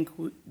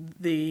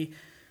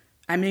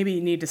I maybe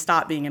need to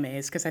stop being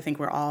amazed because I think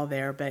we're all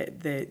there,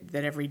 but that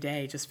every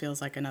day just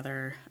feels like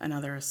another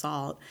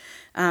assault.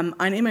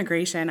 On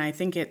immigration, I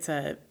think it's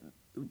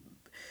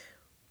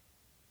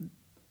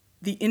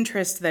the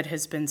interest that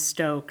has been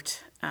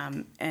stoked,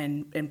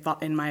 and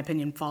in my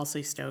opinion,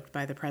 falsely stoked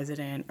by the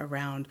president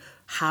around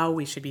how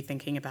we should be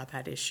thinking about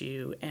that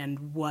issue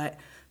and what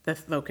the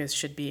focus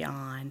should be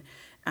on,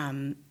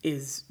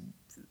 is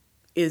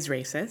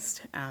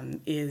racist,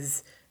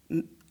 is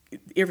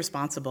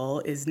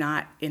irresponsible, is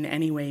not in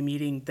any way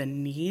meeting the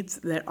needs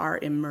that are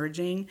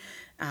emerging,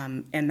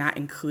 and that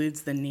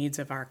includes the needs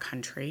of our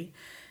country.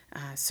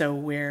 So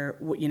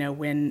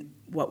when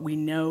what we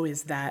know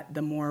is that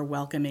the more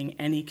welcoming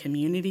any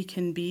community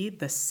can be,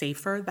 the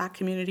safer that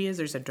community is.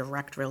 There's a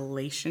direct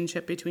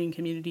relationship between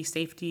community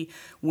safety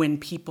when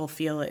people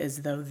feel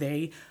as though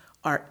they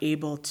are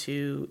able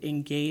to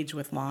engage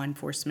with law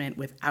enforcement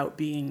without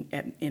being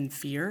in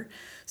fear.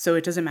 So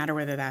it doesn't matter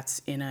whether that's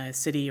in a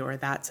city or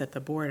that's at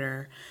the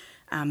border.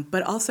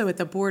 But also at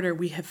the border,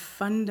 we have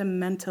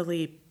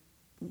fundamentally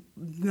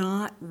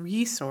not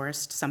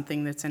resourced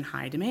something that's in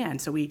high demand.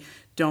 So we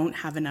don't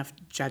have enough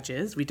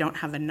judges. We don't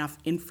have enough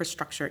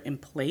infrastructure in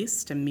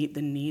place to meet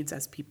the needs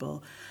as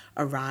people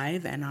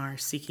arrive and are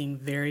seeking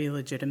very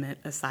legitimate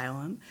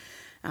asylum.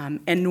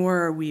 And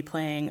nor are we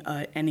playing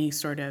any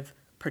sort of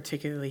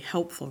particularly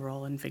helpful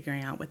role in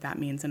figuring out what that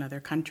means in other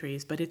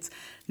countries. But it's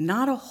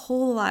not a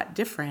whole lot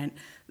different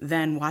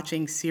than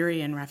watching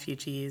Syrian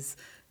refugees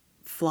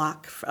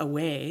flock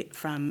away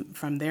from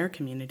their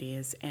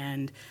communities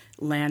and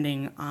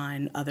landing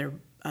on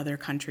other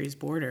countries'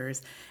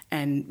 borders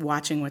and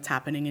watching what's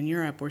happening in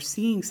Europe. We're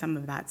seeing some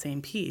of that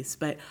same piece,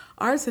 but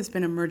ours has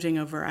been emerging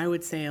over, I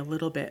would say, a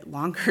little bit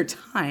longer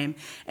time,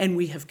 and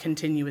we have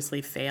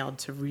continuously failed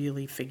to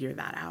really figure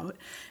that out,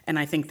 and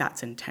I think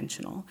that's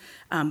intentional.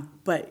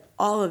 But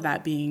all of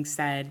that being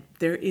said,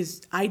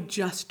 I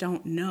just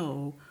don't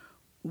know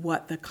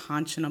what the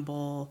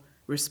conscionable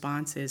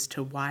response is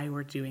to why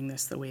we're doing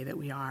this the way that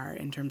we are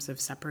in terms of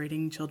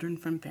separating children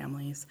from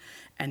families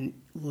and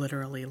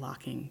literally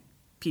locking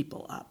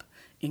people up,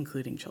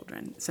 including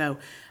children. So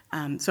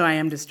I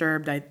am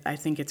disturbed. I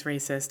think it's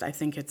racist. I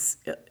think it's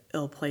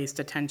ill-placed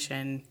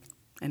attention,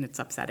 and it's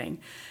upsetting.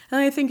 And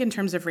I think in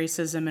terms of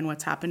racism and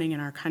what's happening in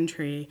our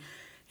country,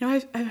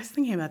 I was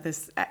thinking about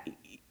this.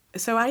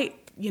 So I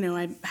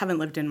haven't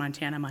lived in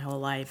Montana my whole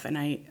life, and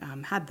I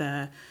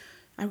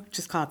would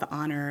just call it the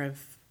honor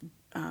of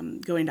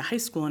going to high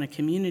school in a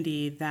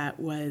community that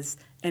was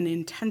an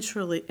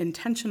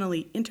intentionally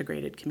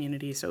integrated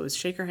community. So it was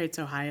Shaker Heights,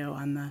 Ohio,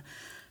 on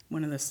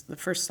one of the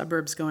first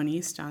suburbs going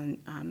east out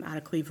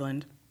of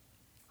Cleveland.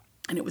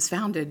 And it was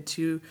founded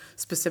to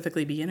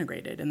specifically be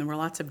integrated. And there were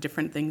lots of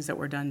different things that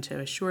were done to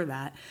assure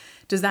that.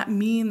 Does that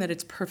mean that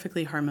it's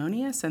perfectly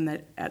harmonious and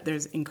that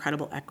there's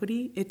incredible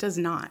equity? It does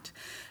not.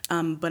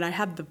 But I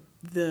had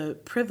the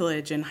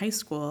privilege in high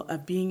school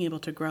of being able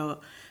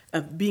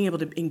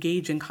to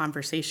engage in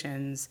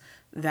conversations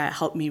that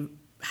helped me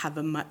have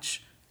a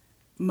much,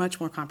 much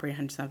more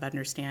comprehensive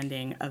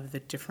understanding of the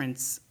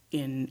difference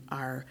in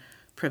our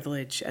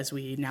privilege as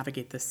we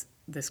navigate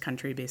this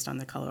country based on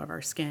the color of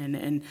our skin,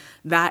 and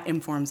that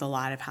informs a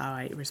lot of how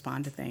I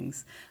respond to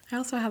things. I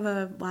also have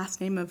a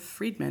last name of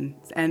Friedman,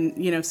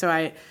 and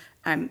so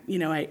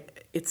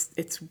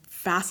it's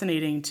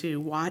fascinating to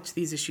watch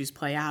these issues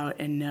play out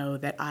and know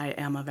that I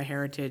am of a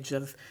heritage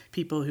of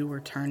people who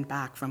were turned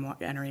back from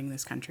entering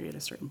this country at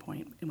a certain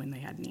point when they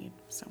had need.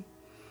 So,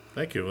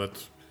 thank you.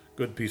 That's a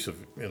good piece of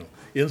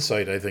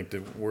insight, I think,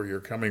 to where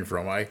you're coming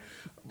from.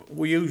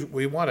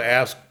 We want to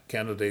ask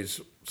candidates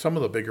some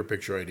of the bigger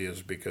picture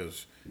ideas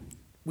because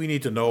we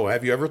need to know,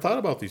 have you ever thought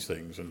about these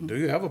things? And do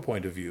you have a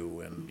point of view?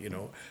 And,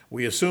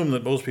 we assume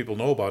that most people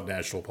know about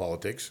national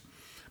politics,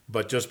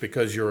 but just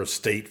because you're a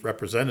state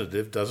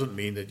representative doesn't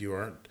mean that you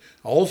aren't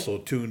also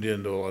tuned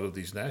into a lot of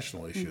these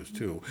national issues,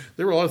 too.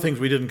 There were a lot of things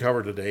we didn't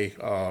cover today.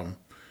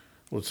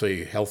 Let's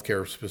say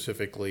healthcare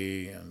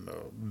specifically and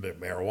the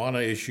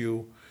marijuana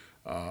issue.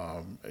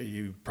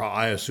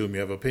 I assume you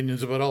have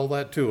opinions about all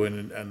that, too,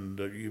 and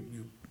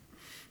you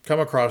come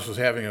across as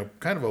having a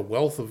kind of a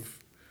wealth of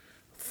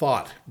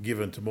thought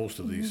given to most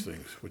of these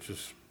things, which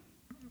is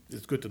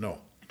good to know.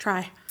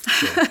 Try.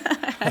 So,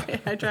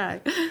 I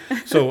try.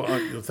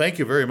 So thank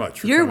you very much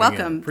for You're coming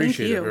welcome. in.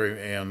 Appreciate Thank you. it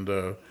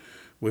and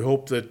we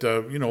hope that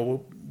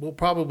we'll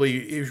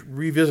probably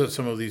revisit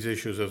some of these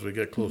issues as we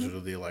get closer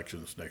to the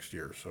elections next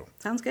year. So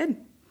Sounds good.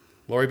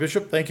 Laurie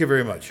Bishop, thank you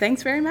very much.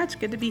 Thanks very much.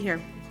 Good to be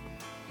here.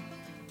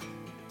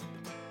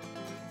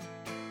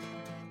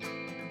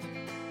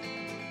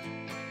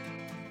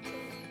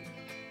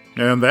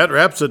 And that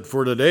wraps it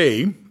for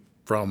today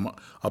from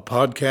A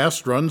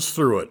Podcast Runs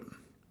Through It.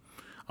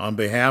 On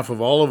behalf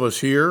of all of us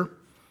here,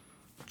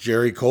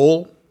 Jerry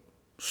Cole,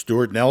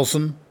 Stuart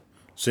Nelson,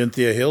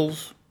 Cynthia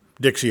Hills,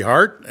 Dixie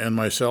Hart, and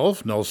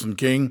myself, Nelson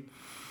King.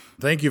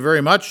 Thank you very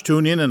much.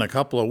 Tune in a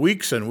couple of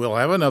weeks, and we'll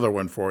have another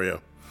one for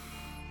you.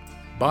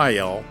 Bye,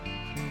 y'all.